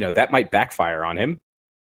that might backfire on him.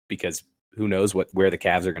 Because who knows where the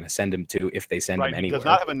Cavs are going to send him to if they send him anywhere. He does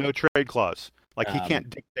not have a no trade clause. Like he can't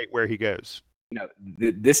dictate where he goes.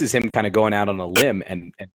 This is him kind of going out on a limb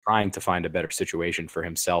and trying to find a better situation for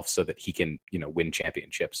himself so that he can win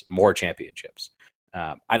more championships.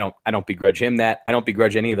 I don't begrudge him that. I don't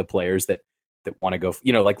begrudge any of the players that want to go.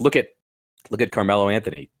 Like look at Carmelo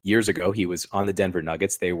Anthony. Years ago, he was on the Denver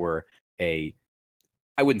Nuggets. They were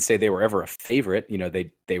I wouldn't say they were ever a favorite.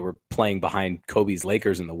 They were playing behind Kobe's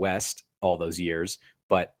Lakers in the West all those years.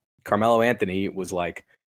 But Carmelo Anthony was like,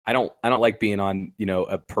 I don't like being on,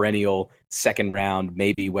 a perennial second round,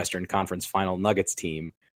 maybe Western Conference final Nuggets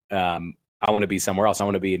team. I want to be somewhere else. I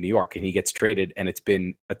want to be in New York. And he gets traded, and it's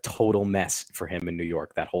been a total mess for him in New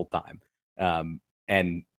York that whole time.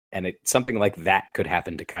 And something like that could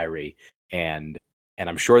happen to Kyrie. And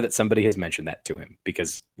I'm sure that somebody has mentioned that to him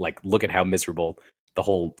because, look at how miserable the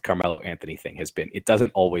whole Carmelo Anthony thing has been. It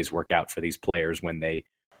doesn't always work out for these players when they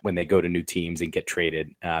go to new teams and get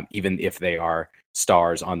traded, even if they are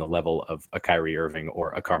stars on the level of a Kyrie Irving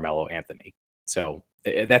or a Carmelo Anthony. So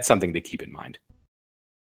that's something to keep in mind.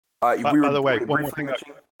 By the way, one more thing.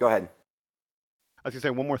 Go ahead. I was going to say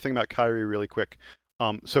one more thing about Kyrie really quick.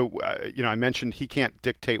 I mentioned he can't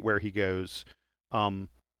dictate where he goes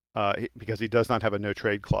because he does not have a no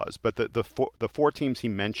trade clause. But the four teams he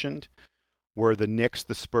mentioned were the Knicks,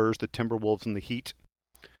 the Spurs, the Timberwolves, and the Heat.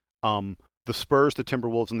 The Spurs, the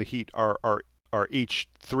Timberwolves, and the Heat are each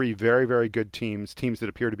three very, very good teams that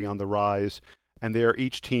appear to be on the rise, and they are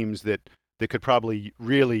each teams that could probably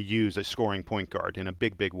really use a scoring point guard in a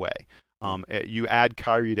big, big way. You add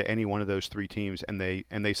Kyrie to any one of those three teams, and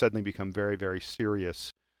they suddenly become very, very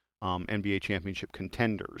serious NBA championship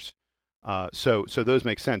contenders. So those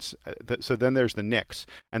make sense. So then there's the Knicks,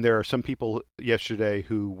 and there are some people yesterday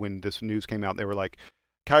who, when this news came out, they were like,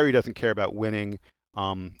 Kyrie doesn't care about winning.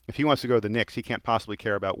 If he wants to go to the Knicks, he can't possibly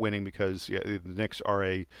care about winning because the Knicks are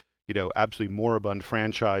a absolutely moribund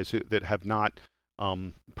franchise that have not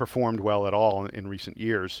performed well at all in recent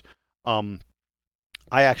years.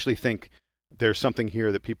 I actually think there's something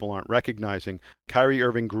here that people aren't recognizing. Kyrie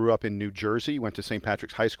Irving grew up in New Jersey, went to St.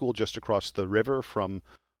 Patrick's High School just across the river from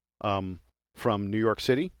New York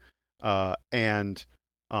City, and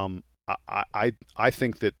I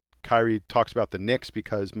think that Kyrie talks about the Knicks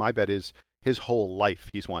because my bet is his whole life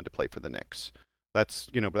he's wanted to play for the Knicks. That's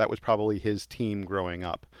that was probably his team growing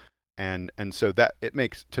up, and so that it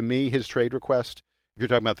makes, to me, his trade request. If you're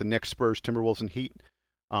talking about the Knicks, Spurs, Timberwolves, and Heat,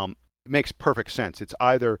 it makes perfect sense. It's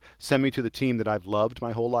either send me to the team that I've loved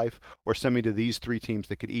my whole life, or send me to these three teams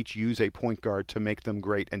that could each use a point guard to make them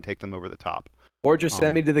great and take them over the top. Or just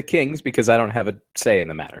send me to the Kings because I don't have a say in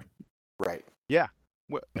the matter. Right. Yeah.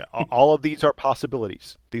 All of these are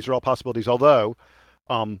possibilities. These are all possibilities. Although,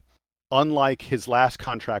 unlike his last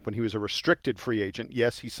contract when he was a restricted free agent,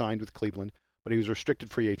 yes, he signed with Cleveland, but he was a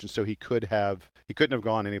restricted free agent, so he couldn't have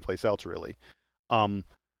gone anyplace else really.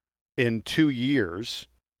 In 2 years,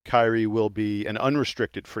 Kyrie will be an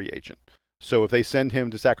unrestricted free agent. So if they send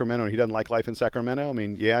him to Sacramento and he doesn't like life in Sacramento, I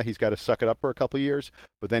mean, yeah, he's got to suck it up for a couple of years,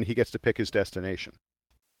 but then he gets to pick his destination.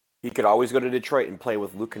 He could always go to Detroit and play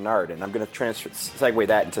with Luke Kennard, and I'm going to segue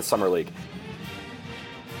that into Summer League.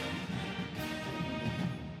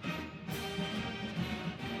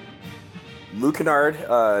 Luke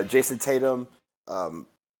Kennard, Jason Tatum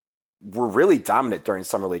were really dominant during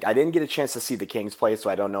Summer League. I didn't get a chance to see the Kings play, so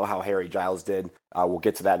I don't know how Harry Giles did. We'll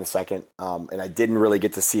get to that in a second. And I didn't really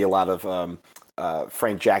get to see a lot of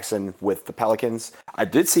Frank Jackson with the Pelicans. I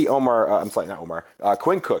did see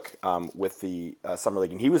Quinn Cook with the Summer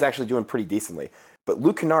League, and he was actually doing pretty decently. But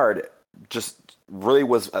Luke Kennard just really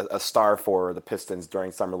was a star for the Pistons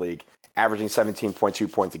during Summer League, averaging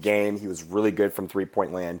 17.2 points a game. He was really good from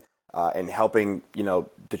three-point land. And helping,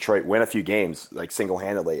 Detroit win a few games, like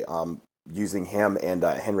single-handedly, using him and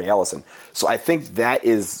Henry Ellison. So I think that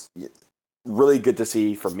is really good to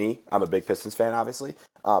see for me. I'm a big Pistons fan, obviously,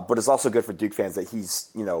 but it's also good for Duke fans that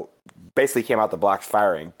he's, basically came out the blocks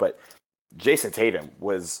firing. But Jason Tatum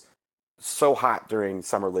was so hot during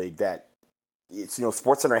Summer League that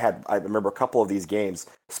SportsCenter had, I remember a couple of these games,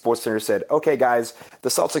 SportsCenter said, okay, guys, the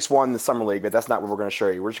Celtics won the Summer League, but that's not what we're going to show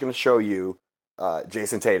you. We're just going to show you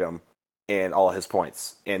Jason Tatum and all his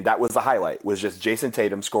points. And that was the highlight, was just Jason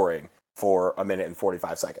Tatum scoring for 1 minute and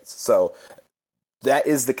 45 seconds. So that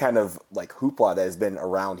is the kind of like hoopla that has been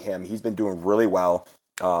around him. He's been doing really well.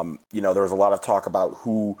 There was a lot of talk about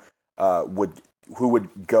who would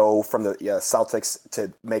go from the Celtics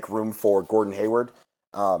to make room for Gordon Hayward.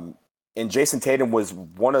 And Jason Tatum was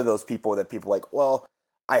one of those people that people like, well,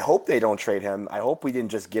 I hope they don't trade him. I hope we didn't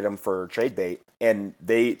just get him for trade bait. And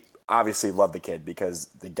they obviously love the kid because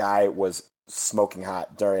the guy was smoking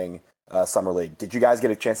hot during Summer League. Did you guys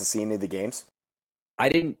get a chance to see any of the games? I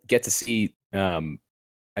didn't get to see Tatum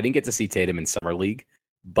in Summer League,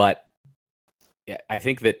 but I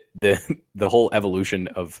think that the whole evolution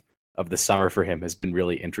of the summer for him has been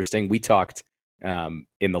really interesting. We talked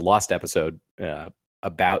in the Lost episode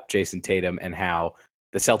about Jason Tatum and how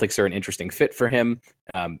the Celtics are an interesting fit for him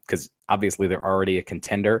because obviously they're already a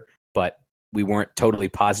contender, but we weren't totally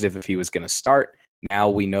positive if he was going to start. Now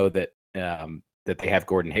we know that that they have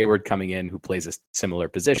Gordon Hayward coming in, who plays a similar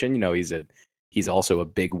position. He's also a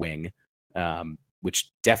big wing,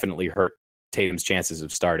 which definitely hurt Tatum's chances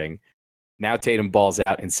of starting. Now Tatum balls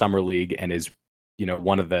out in Summer League and is,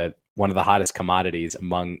 one of the hottest commodities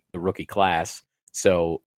among the rookie class.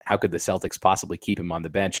 So how could the Celtics possibly keep him on the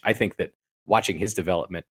bench? I think that watching his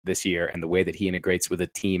development this year and the way that he integrates with a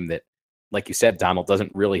team that, like you said, Donald,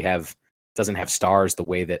 doesn't have stars the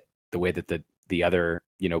way that the other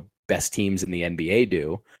best teams in the NBA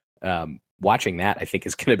do. Watching that, I think,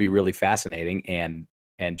 is going to be really fascinating.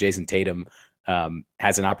 And Jason Tatum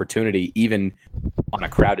has an opportunity, even on a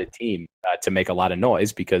crowded team, to make a lot of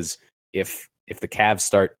noise. Because if the Cavs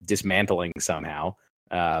start dismantling somehow,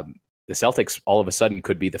 the Celtics all of a sudden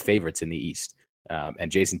could be the favorites in the East,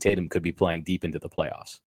 and Jason Tatum could be playing deep into the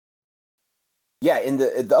playoffs. Yeah, and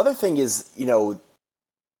the other thing is,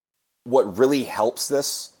 what really helps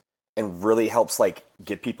this and really helps like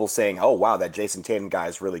get people saying, "Oh wow, that Jason Tatum guy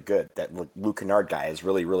is really good. That Luke Kennard guy is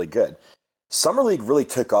really, really good." Summer League really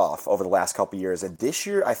took off over the last couple of years, and this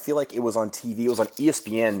year I feel like it was on TV. It was on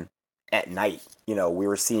ESPN at night. We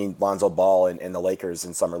were seeing Lonzo Ball and the Lakers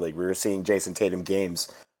in Summer League. We were seeing Jason Tatum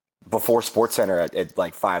games before SportsCenter at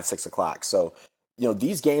like 5-6 o'clock. So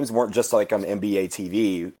these games weren't just like on NBA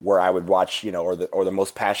TV where I would watch, or the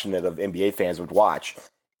most passionate of NBA fans would watch.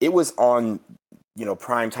 It was on,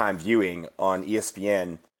 primetime viewing on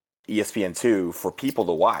ESPN, ESPN2 for people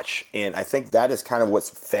to watch. And I think that is kind of what's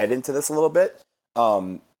fed into this a little bit.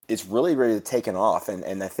 It's really, really taken off.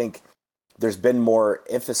 And I think there's been more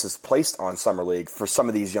emphasis placed on Summer League for some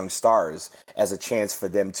of these young stars as a chance for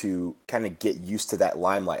them to kind of get used to that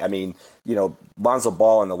limelight. I mean, Lonzo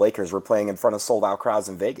Ball and the Lakers were playing in front of sold out crowds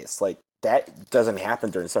in Vegas. Like that doesn't happen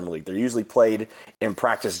during Summer League. They're usually played in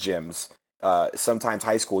practice gyms, sometimes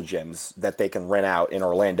high school gyms that they can rent out in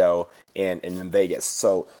Orlando and in Vegas.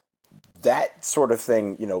 So that sort of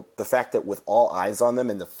thing, the fact that with all eyes on them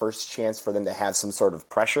and the first chance for them to have some sort of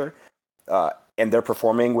pressure, and they're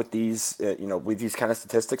performing with these, with these kind of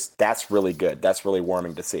statistics, that's really good. That's really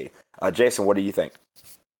warming to see. Jason, what do you think?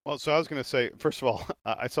 Well, so I was going to say, first of all,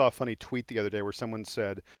 I saw a funny tweet the other day where someone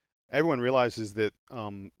said, everyone realizes that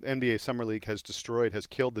NBA Summer League has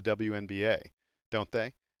killed the WNBA, don't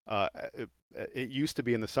they? It used to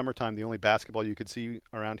be in the summertime, the only basketball you could see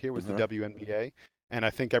around here was the WNBA. And I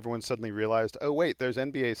think everyone suddenly realized, oh, wait, there's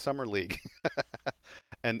NBA Summer League.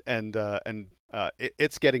 and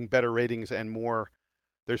it's getting better ratings and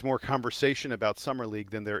there's more conversation about Summer League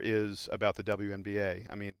than there is about the WNBA.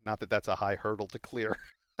 I mean, not that that's a high hurdle to clear.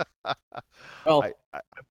 Well,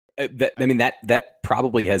 that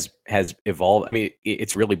probably has evolved. I mean,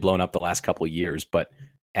 it's really blown up the last couple of years, but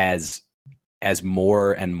as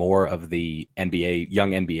more and more of the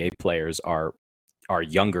young NBA players are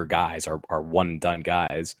younger guys, are one and done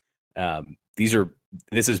guys,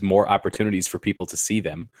 this is more opportunities for people to see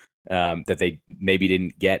them that they maybe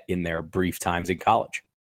didn't get in their brief times in college.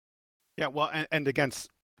 Yeah, well, and against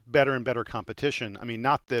better and better competition. I mean,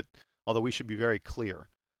 not that, although we should be very clear,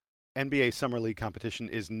 NBA Summer League competition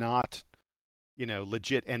is not,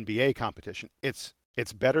 legit NBA competition. It's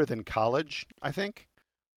better than college, I think.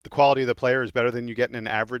 The quality of the player is better than you get in an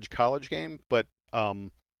average college game, but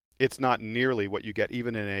it's not nearly what you get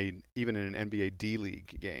even in an NBA D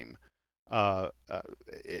League game.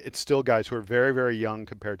 It's still guys who are very, very young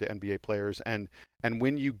compared to NBA players, and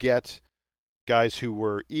when you get guys who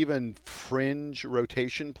were even fringe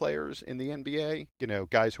rotation players in the NBA,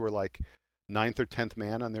 guys who are like 9th or 10th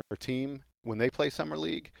man on their team, when they play Summer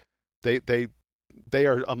League, they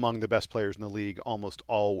are among the best players in the league almost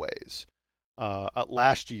always.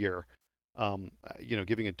 Last year,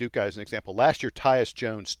 giving a Duke guy as an example, last year Tyus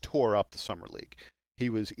Jones tore up the Summer League. He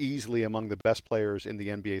was easily among the best players in the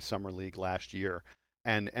NBA Summer League last year.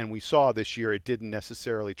 And we saw this year it didn't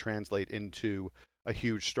necessarily translate into a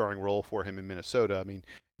huge starring role for him in Minnesota. I mean,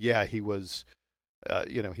 yeah, he was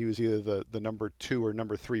he was either the number 2 or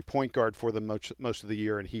number 3 point guard for them most of the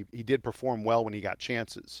year, and he did perform well when he got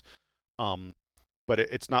chances. But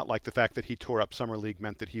it's not like the fact that he tore up Summer League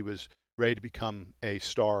meant that he was ready to become a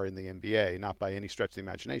star in the NBA, not by any stretch of the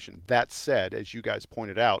imagination. That said, as you guys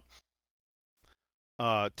pointed out,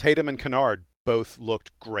 Tatum and Kennard both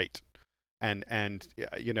looked great. And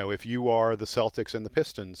if you are the Celtics and the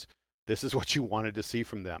Pistons, this is what you wanted to see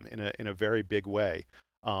from them in a very big way.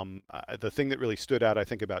 The thing that really stood out, I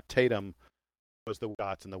think, about Tatum was the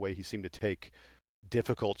shots and the way he seemed to take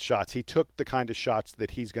difficult shots. He took the kind of shots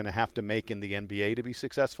that he's going to have to make in the NBA to be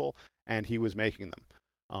successful, and he was making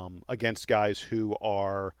them against guys who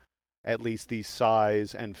are at least the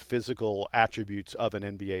size and physical attributes of an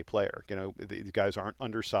NBA player. These guys aren't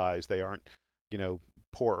undersized. They aren't,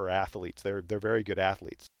 poorer athletes. They're very good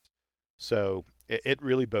athletes. So it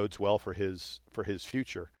really bodes well for his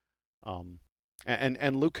future.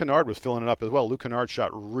 And Luke Kennard was filling it up as well. Luke Kennard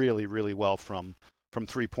shot really, really well from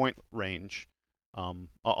 3-point range.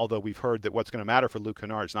 Although we've heard that what's going to matter for Luke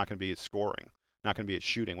Kennard is not going to be his scoring, not going to be his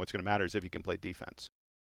shooting. What's going to matter is if he can play defense.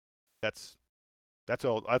 That's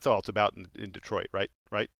all it's about in Detroit,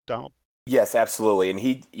 right, Donald? Yes, absolutely. And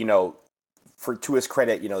he, to his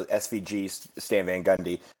credit, SVG, Stan Van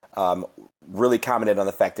Gundy, really commented on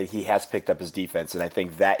the fact that he has picked up his defense, and I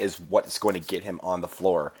think that is what's going to get him on the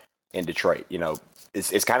floor in Detroit.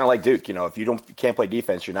 It's kind of like Duke. If you can't play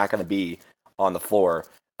defense, you're not going to be on the floor.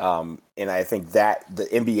 And I think that the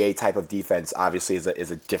NBA type of defense obviously is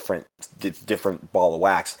a different ball of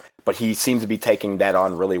wax. But he seems to be taking that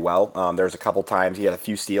on really well. There's a couple times he had a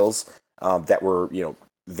few steals that were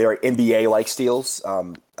very NBA-like steals.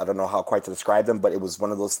 I don't know how quite to describe them, but it was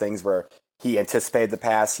one of those things where he anticipated the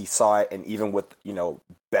pass, he saw it, and even with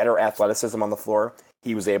better athleticism on the floor,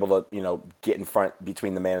 he was able to get in front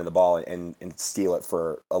between the man and the ball and steal it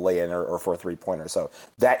for a lay-in or for a three-pointer. So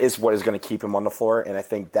that is what is going to keep him on the floor, and I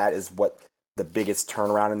think that is what the biggest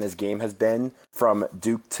turnaround in this game has been from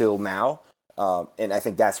Duke till now. And I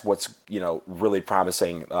think that's what's really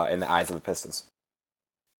promising in the eyes of the Pistons.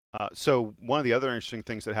 So one of the other interesting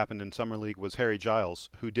things that happened in Summer League was Harry Giles,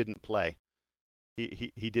 who didn't play.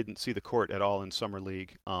 He didn't see the court at all in Summer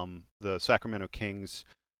League. The Sacramento Kings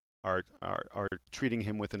are treating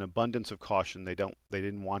him with an abundance of caution. They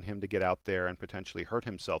didn't want him to get out there and potentially hurt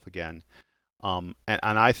himself again. And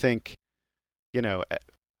I think, you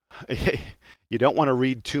don't want to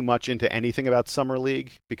read too much into anything about Summer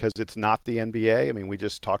League because it's not the NBA. I mean, we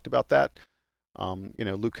just talked about that.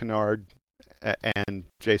 Luke Kennard and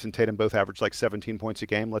Jason Tatum both average like 17 points a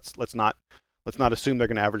game. Let's not assume they're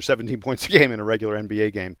going to average 17 points a game in a regular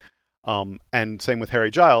NBA game. And same with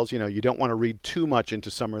Harry Giles. You don't want to read too much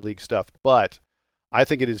into Summer League stuff, but I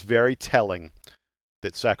think it is very telling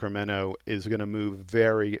that Sacramento is going to move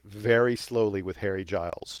very, very slowly with Harry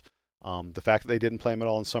Giles. The fact that they didn't play him at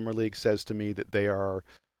all in Summer League says to me that they are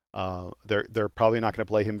they're probably not going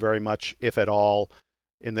to play him very much, if at all,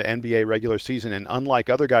 in the NBA regular season. And unlike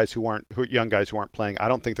other guys young guys who aren't playing, I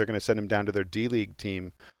don't think they're going to send him down to their D League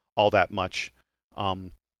team all that much,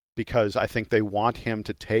 because I think they want him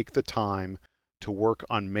to take the time to work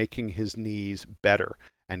on making his knees better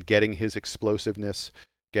and getting his explosiveness,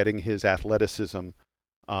 getting his athleticism,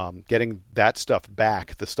 getting that stuff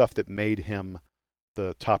back, the stuff that made him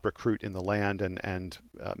the top recruit in the land and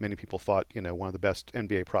many people thought, one of the best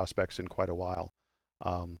NBA prospects in quite a while.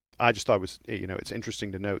 I just thought it was, it's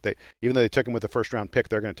interesting to note that even though they took him with the first round pick,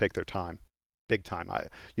 they're going to take their time, big time.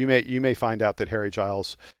 You may find out that Harry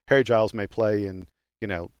Giles may play in,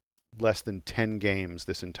 less than 10 games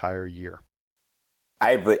this entire year.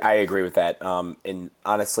 I agree with that. And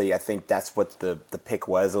honestly, I think that's what the pick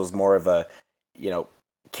was. It was more of a,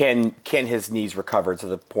 can his knees recover to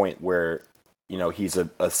the point where, he's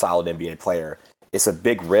a solid NBA player. It's a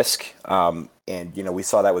big risk. And, we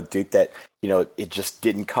saw that with Duke that, it just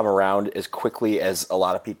didn't come around as quickly as a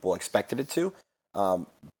lot of people expected it to.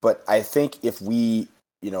 But I think if we,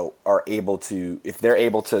 if they're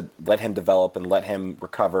able to let him develop and let him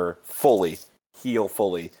recover fully, heal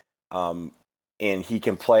fully, and he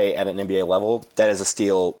can play at an NBA level, that is a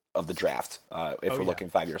steal of the draft if we're looking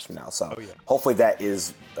 5 years from now. So hopefully that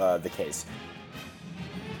is the case.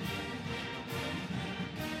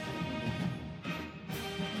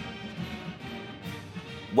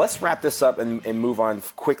 Let's wrap this up and move on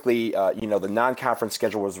quickly. The non-conference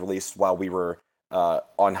schedule was released while we were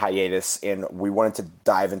on hiatus, and we wanted to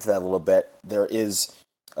dive into that a little bit. There is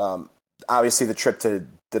obviously the trip to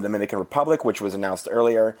the Dominican Republic, which was announced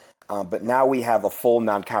earlier, but now we have a full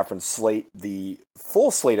non-conference slate. The full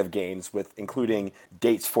slate of games, with including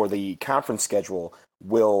dates for the conference schedule,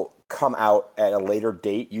 will come out at a later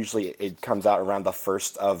date. Usually it comes out around the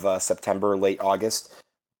 1st of September, late August.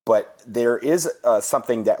 But there is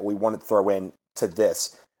something that we want to throw in to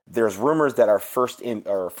this. There's rumors that our first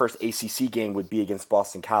ACC game would be against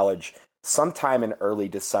Boston College sometime in early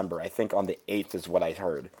December. I think on the 8th is what I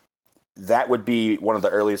heard. That would be one of the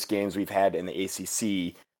earliest games we've had in the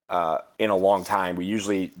ACC in a long time. We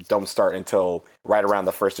usually don't start until right around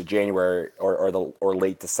the 1st of January or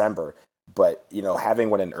late December. But having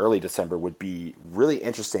one in early December would be really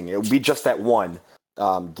interesting. It would be just that one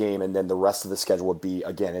game, and then the rest of the schedule would be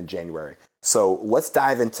again in January. So let's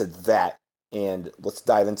dive into that, and let's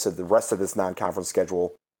dive into the rest of this non-conference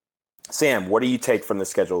schedule. Sam, what do you take from the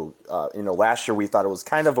schedule? Last year we thought it was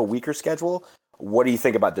kind of a weaker schedule. What do you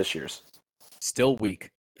think about this year's? Still weak,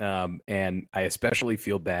 and I especially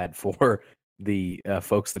feel bad for the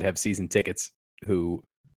folks that have season tickets who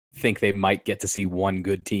think they might get to see one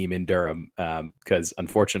good team in Durham, because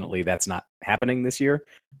unfortunately that's not happening this year.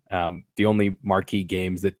 The only marquee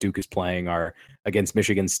games that Duke is playing are against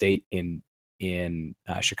Michigan State in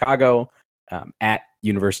Chicago, at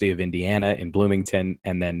University of Indiana in Bloomington,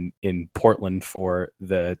 and then in Portland for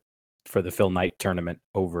the Phil Knight tournament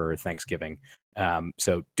over Thanksgiving.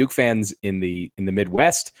 So Duke fans in the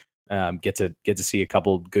Midwest get to see a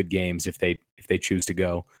couple good games if they choose to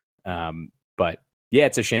go. But yeah,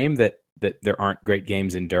 it's a shame that there aren't great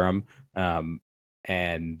games in Durham.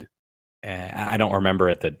 And I don't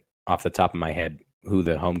remember off the top of my head who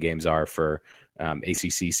the home games are for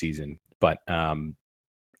ACC season, but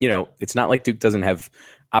it's not like Duke doesn't have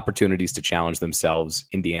opportunities to challenge themselves.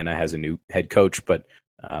 Indiana has a new head coach, but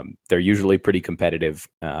they're usually pretty competitive.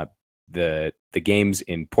 The games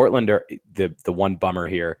in Portland are the one bummer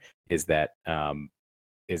here is that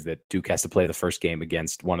Duke has to play the first game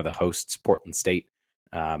against one of the hosts, Portland State.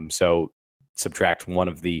 So subtract one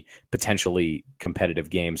of the potentially competitive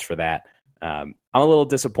games for that. I'm a little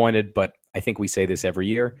disappointed, but I think we say this every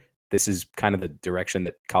year. This is kind of the direction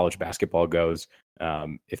that college basketball goes.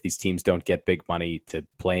 If these teams don't get big money to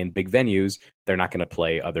play in big venues, they're not going to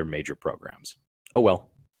play other major programs. Oh, well.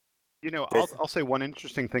 I'll say one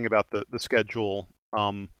interesting thing about the schedule.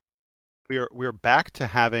 We're back to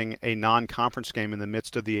having a non-conference game in the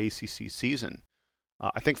midst of the ACC season.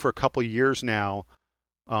 I think for a couple of years now,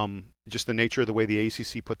 just the nature of the way the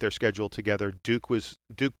ACC put their schedule together, Duke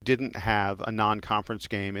didn't have a non-conference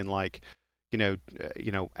game in once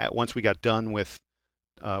we got done with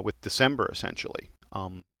December essentially.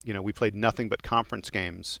 We played nothing but conference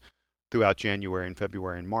games throughout January and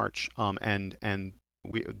February and March. The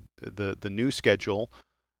new schedule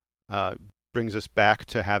brings us back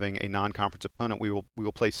to having a non-conference opponent. We will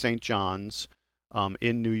play St. John's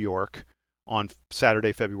in New York on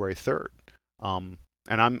Saturday, February 3rd.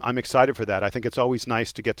 And I'm excited for that. I think it's always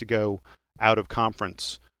nice to get to go out of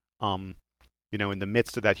conference, in the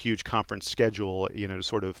midst of that huge conference schedule, to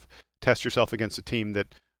sort of test yourself against a team that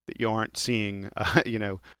you aren't seeing,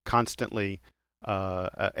 constantly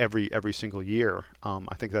every single year.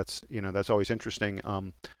 I think that's always interesting.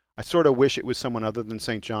 I sort of wish it was someone other than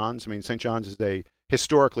St. John's. I mean, St. John's is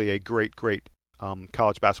historically a great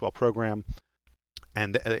college basketball program.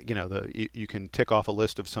 And you can tick off a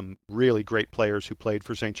list of some really great players who played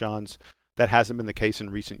for St. John's. That hasn't been the case in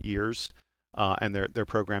recent years, and their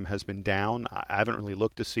program has been down. I haven't really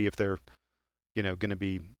looked to see if they're, going to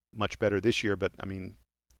be much better this year. But I mean,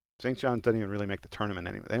 St. John's doesn't even really make the tournament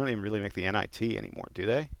anymore. They don't even really make the NIT anymore, do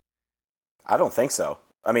they? I don't think so.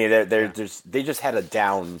 I mean, they just had a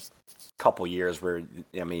down couple years where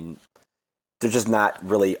they're just not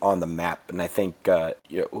really on the map. And I think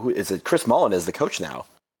who is it? Chris Mullen is the coach now.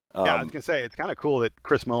 Yeah, I was gonna say it's kind of cool that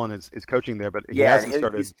Chris Mullen is coaching there, but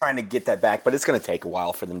he's trying to get that back. But it's going to take a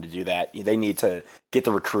while for them to do that. They need to get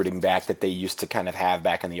the recruiting back that they used to kind of have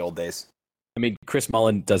back in the old days. I mean, Chris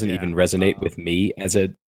Mullen doesn't even resonate with me as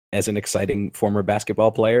an exciting former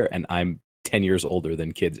basketball player, and I'm 10 years older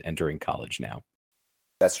than kids entering college now.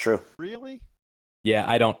 That's true. Really? Yeah,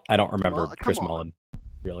 I don't remember Chris Mullen.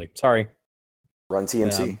 Really, sorry. Run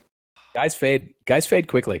TMC. Guys fade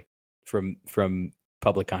quickly from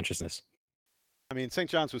public consciousness. I mean, St.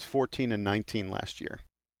 John's was 14-19 last year.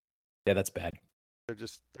 Yeah, that's bad.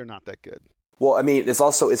 They're not that good. Well, I mean,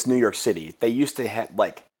 it's New York City. They used to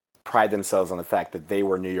pride themselves on the fact that they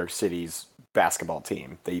were New York City's basketball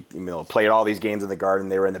team. They played all these games in the Garden.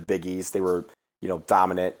 They were in the Big East. They were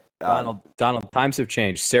dominant. Donald, times have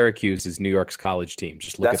changed. Syracuse is New York's college team.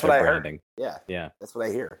 Just look at their branding. Yeah, that's what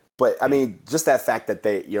I hear. But I mean, just that fact that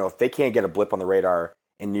they, if they can't get a blip on the radar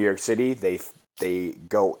in New York City, they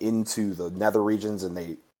go into the nether regions,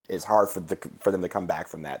 and it's hard for them to come back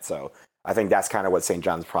from that. So I think that's kind of what St.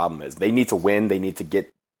 John's problem is. They need to win. They need to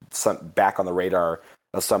get some back on the radar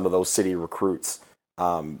of some of those city recruits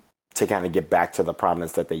to kind of get back to the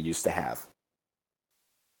prominence that they used to have.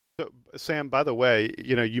 So, Sam, by the way,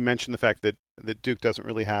 you mentioned the fact that Duke doesn't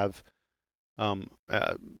really have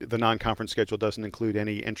the non-conference schedule doesn't include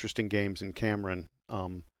any interesting games in Cameron,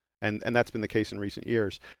 and that's been the case in recent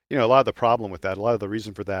years. A lot of the problem with that, a lot of the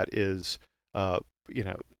reason for that is,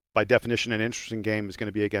 by definition, an interesting game is going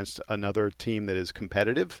to be against another team that is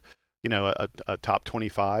competitive, a top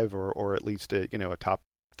 25 or at least a top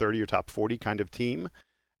 30 or top 40 kind of team,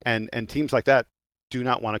 and teams like that do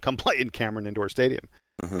not want to come play in Cameron Indoor Stadium.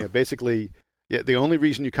 Mm-hmm. Basically, the only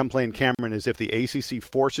reason you come play in Cameron is if the ACC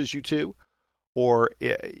forces you to, or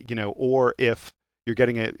if you're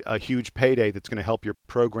getting a huge payday that's going to help your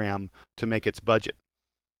program to make its budget.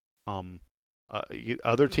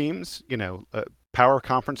 Other teams, power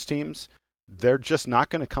conference teams, they're just not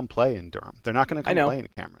going to come play in Durham. They're not going to come play in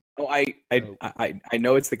Cameron. Oh, I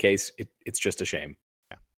know it's the case. It's just a shame.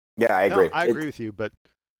 Yeah, I agree. I agree with you, but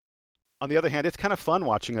on the other hand, it's kind of fun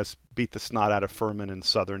watching us beat the snot out of Furman and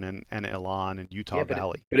Southern and Elon and Utah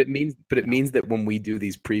Valley. But it means that when we do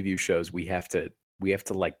these preview shows, we have to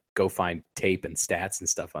go find tape and stats and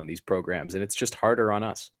stuff on these programs, and it's just harder on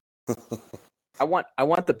us. I want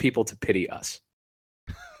the people to pity us.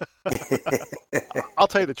 I'll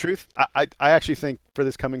tell you the truth. I actually think for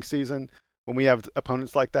this coming season, when we have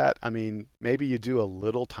opponents like that, I mean, maybe you do a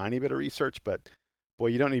little tiny bit of research, but boy,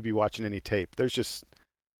 you don't need to be watching any tape. It's just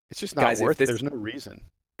not Guys, worth it. There's no reason.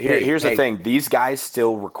 Here's the thing: these guys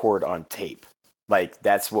still record on tape. Like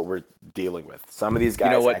that's what we're dealing with. Some of these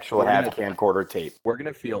guys actually have camcorder tape. We're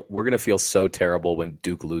gonna feel so terrible when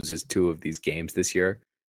Duke loses 2 of these games this year,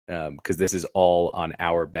 because this is all on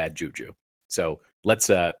our bad juju. So let's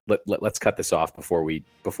cut this off before we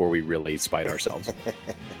really spite ourselves.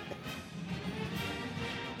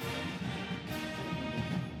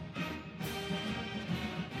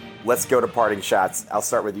 Let's go to parting shots. I'll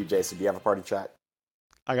start with you, Jason. Do you have a parting shot?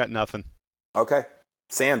 I got nothing. Okay.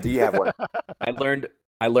 Sam, do you have one?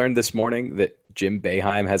 I learned this morning that Jim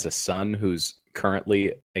Boeheim has a son who's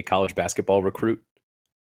currently a college basketball recruit,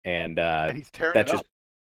 and he's tearing it up.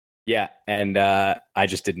 Yeah, and I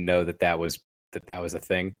just didn't know that was a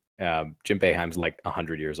thing. Jim Boeheim's like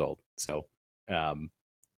 100 years old, so power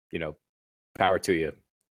to you.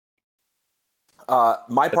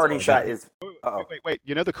 My parting shot is. Wait.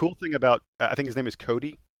 You know the cool thing about I think his name is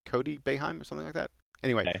Cody Boeheim or something like that.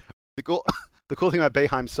 Anyway, okay. The cool thing about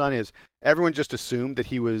Boeheim's son is everyone just assumed that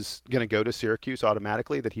he was going to go to Syracuse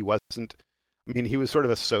automatically. That he wasn't. I mean, he was sort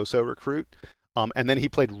of a so-so recruit, and then he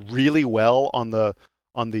played really well on the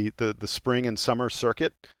spring and summer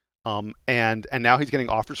circuit, and now he's getting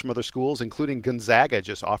offers from other schools, including Gonzaga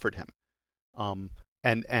just offered him,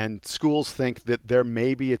 and schools think that there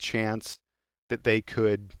may be a chance that they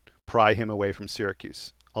could pry him away from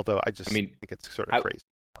Syracuse. Although I think it's sort of crazy.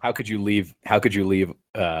 How could you leave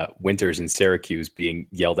Winters in Syracuse being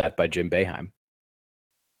yelled at by Jim Boeheim?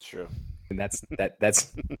 True. And that's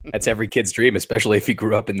every kid's dream, especially if he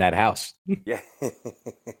grew up in that house. Yeah.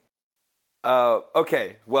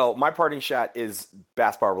 Okay. Well, my parting shot is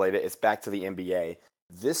basketball related. It's back to the NBA.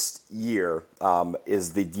 This year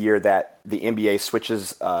is the year that the NBA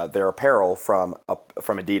switches their apparel from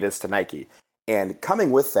Adidas to Nike. And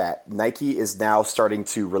coming with that, Nike is now starting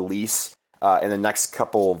to release in the next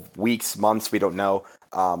couple of weeks, months, we don't know.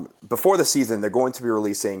 Before the season, they're going to be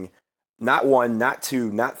releasing not 1, not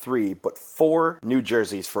 2, not 3, but 4 new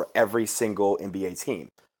jerseys for every single NBA team.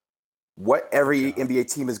 What every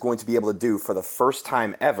NBA team is going to be able to do for the first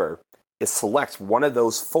time ever is select one of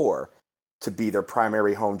those 4 to be their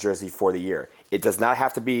primary home jersey for the year. It does not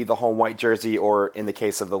have to be the home white jersey or, in the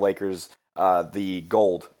case of the Lakers, the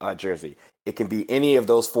gold jersey. It can be any of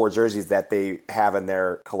those 4 jerseys that they have in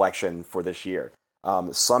their collection for this year.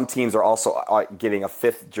 Some teams are also getting a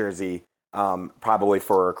 5th jersey, probably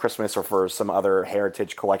for Christmas or for some other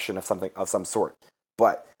heritage collection of some sort.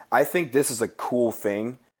 But I think this is a cool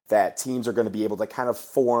thing that teams are going to be able to kind of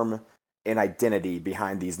form an identity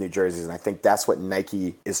behind these new jerseys, and I think that's what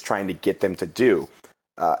Nike is trying to get them to do.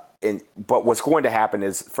 But what's going to happen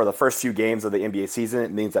is for the first few games of the NBA season,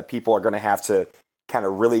 it means that people are going to have to kind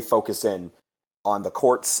of really focus in on the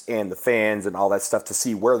courts and the fans and all that stuff to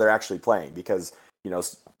see where they're actually playing. Because,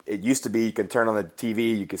 it used to be you could turn on the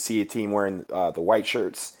TV, you could see a team wearing the white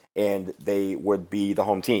shirts, and they would be the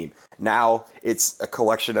home team. Now it's a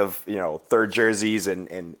collection of, third jerseys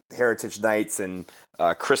and heritage nights and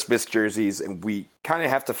Christmas jerseys, and we kind of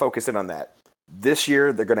have to focus in on that. This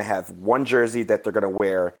year, they're going to have one jersey that they're going to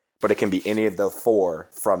wear, but it can be any of the 4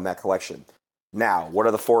 from that collection. Now, what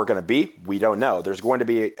are the 4 going to be? We don't know. There's going to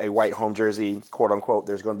be a white home jersey, quote unquote.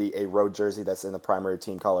 There's going to be a road jersey that's in the primary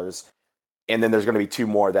team colors. And then there's going to be 2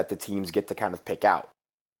 more that the teams get to kind of pick out.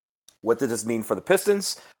 What does this mean for the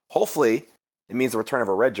Pistons? Hopefully, it means the return of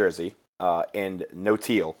a red jersey and no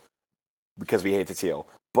teal, because we hate the teal.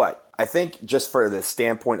 But I think just for the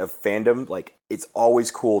standpoint of fandom, like, it's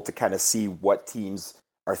always cool to kind of see what teams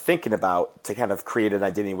are thinking about to kind of create an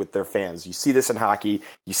identity with their fans. You see this in hockey,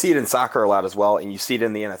 you see it in soccer a lot as well, and you see it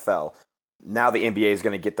in the NFL. Now the NBA is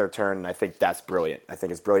going to get their turn, and I think that's brilliant. I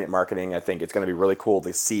think it's brilliant marketing. I think it's going to be really cool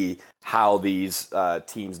to see how these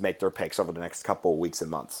teams make their picks over the next couple of weeks and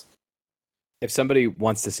months. If somebody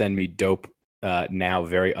wants to send me dope, now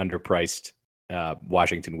very underpriced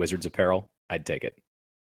Washington Wizards apparel, I'd take it.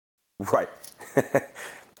 Right.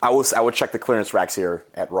 I would check the clearance racks here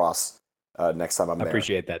at Ross next time I'm there. I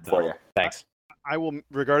appreciate that for you. Thanks. I will,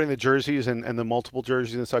 regarding the jerseys and the multiple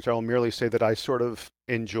jerseys and such, I will merely say that I sort of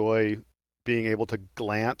enjoy being able to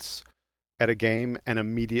glance at a game and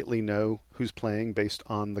immediately know who's playing based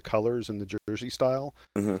on the colors and the jersey style.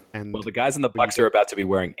 Mm-hmm. And the guys in the Bucks are about to be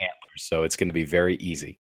wearing antlers, so it's going to be very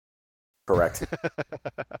easy. Correct.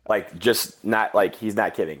 Just not like, he's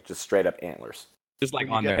not kidding. Just straight up antlers. Just like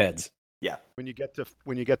on their heads. Yeah. When you get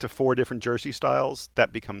to 4 different jersey styles,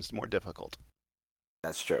 that becomes more difficult.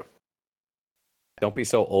 That's true. Don't be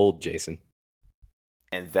so old, Jason.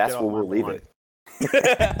 And that's where we'll leave it.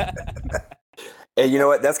 And you know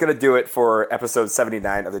what? That's going to do it for episode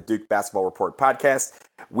 79 of the Duke Basketball Report podcast.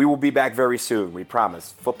 We will be back very soon. We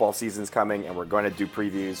promise. Football season's coming, and we're going to do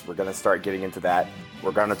previews. We're going to start getting into that.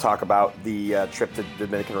 We're going to talk about the trip to the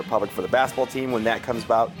Dominican Republic for the basketball team when that comes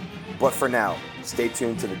about. But for now, stay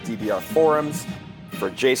tuned to the DBR forums. For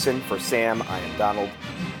Jason, for Sam, I am Donald.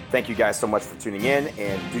 Thank you guys so much for tuning in,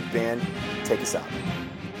 and Duke Band, take us out.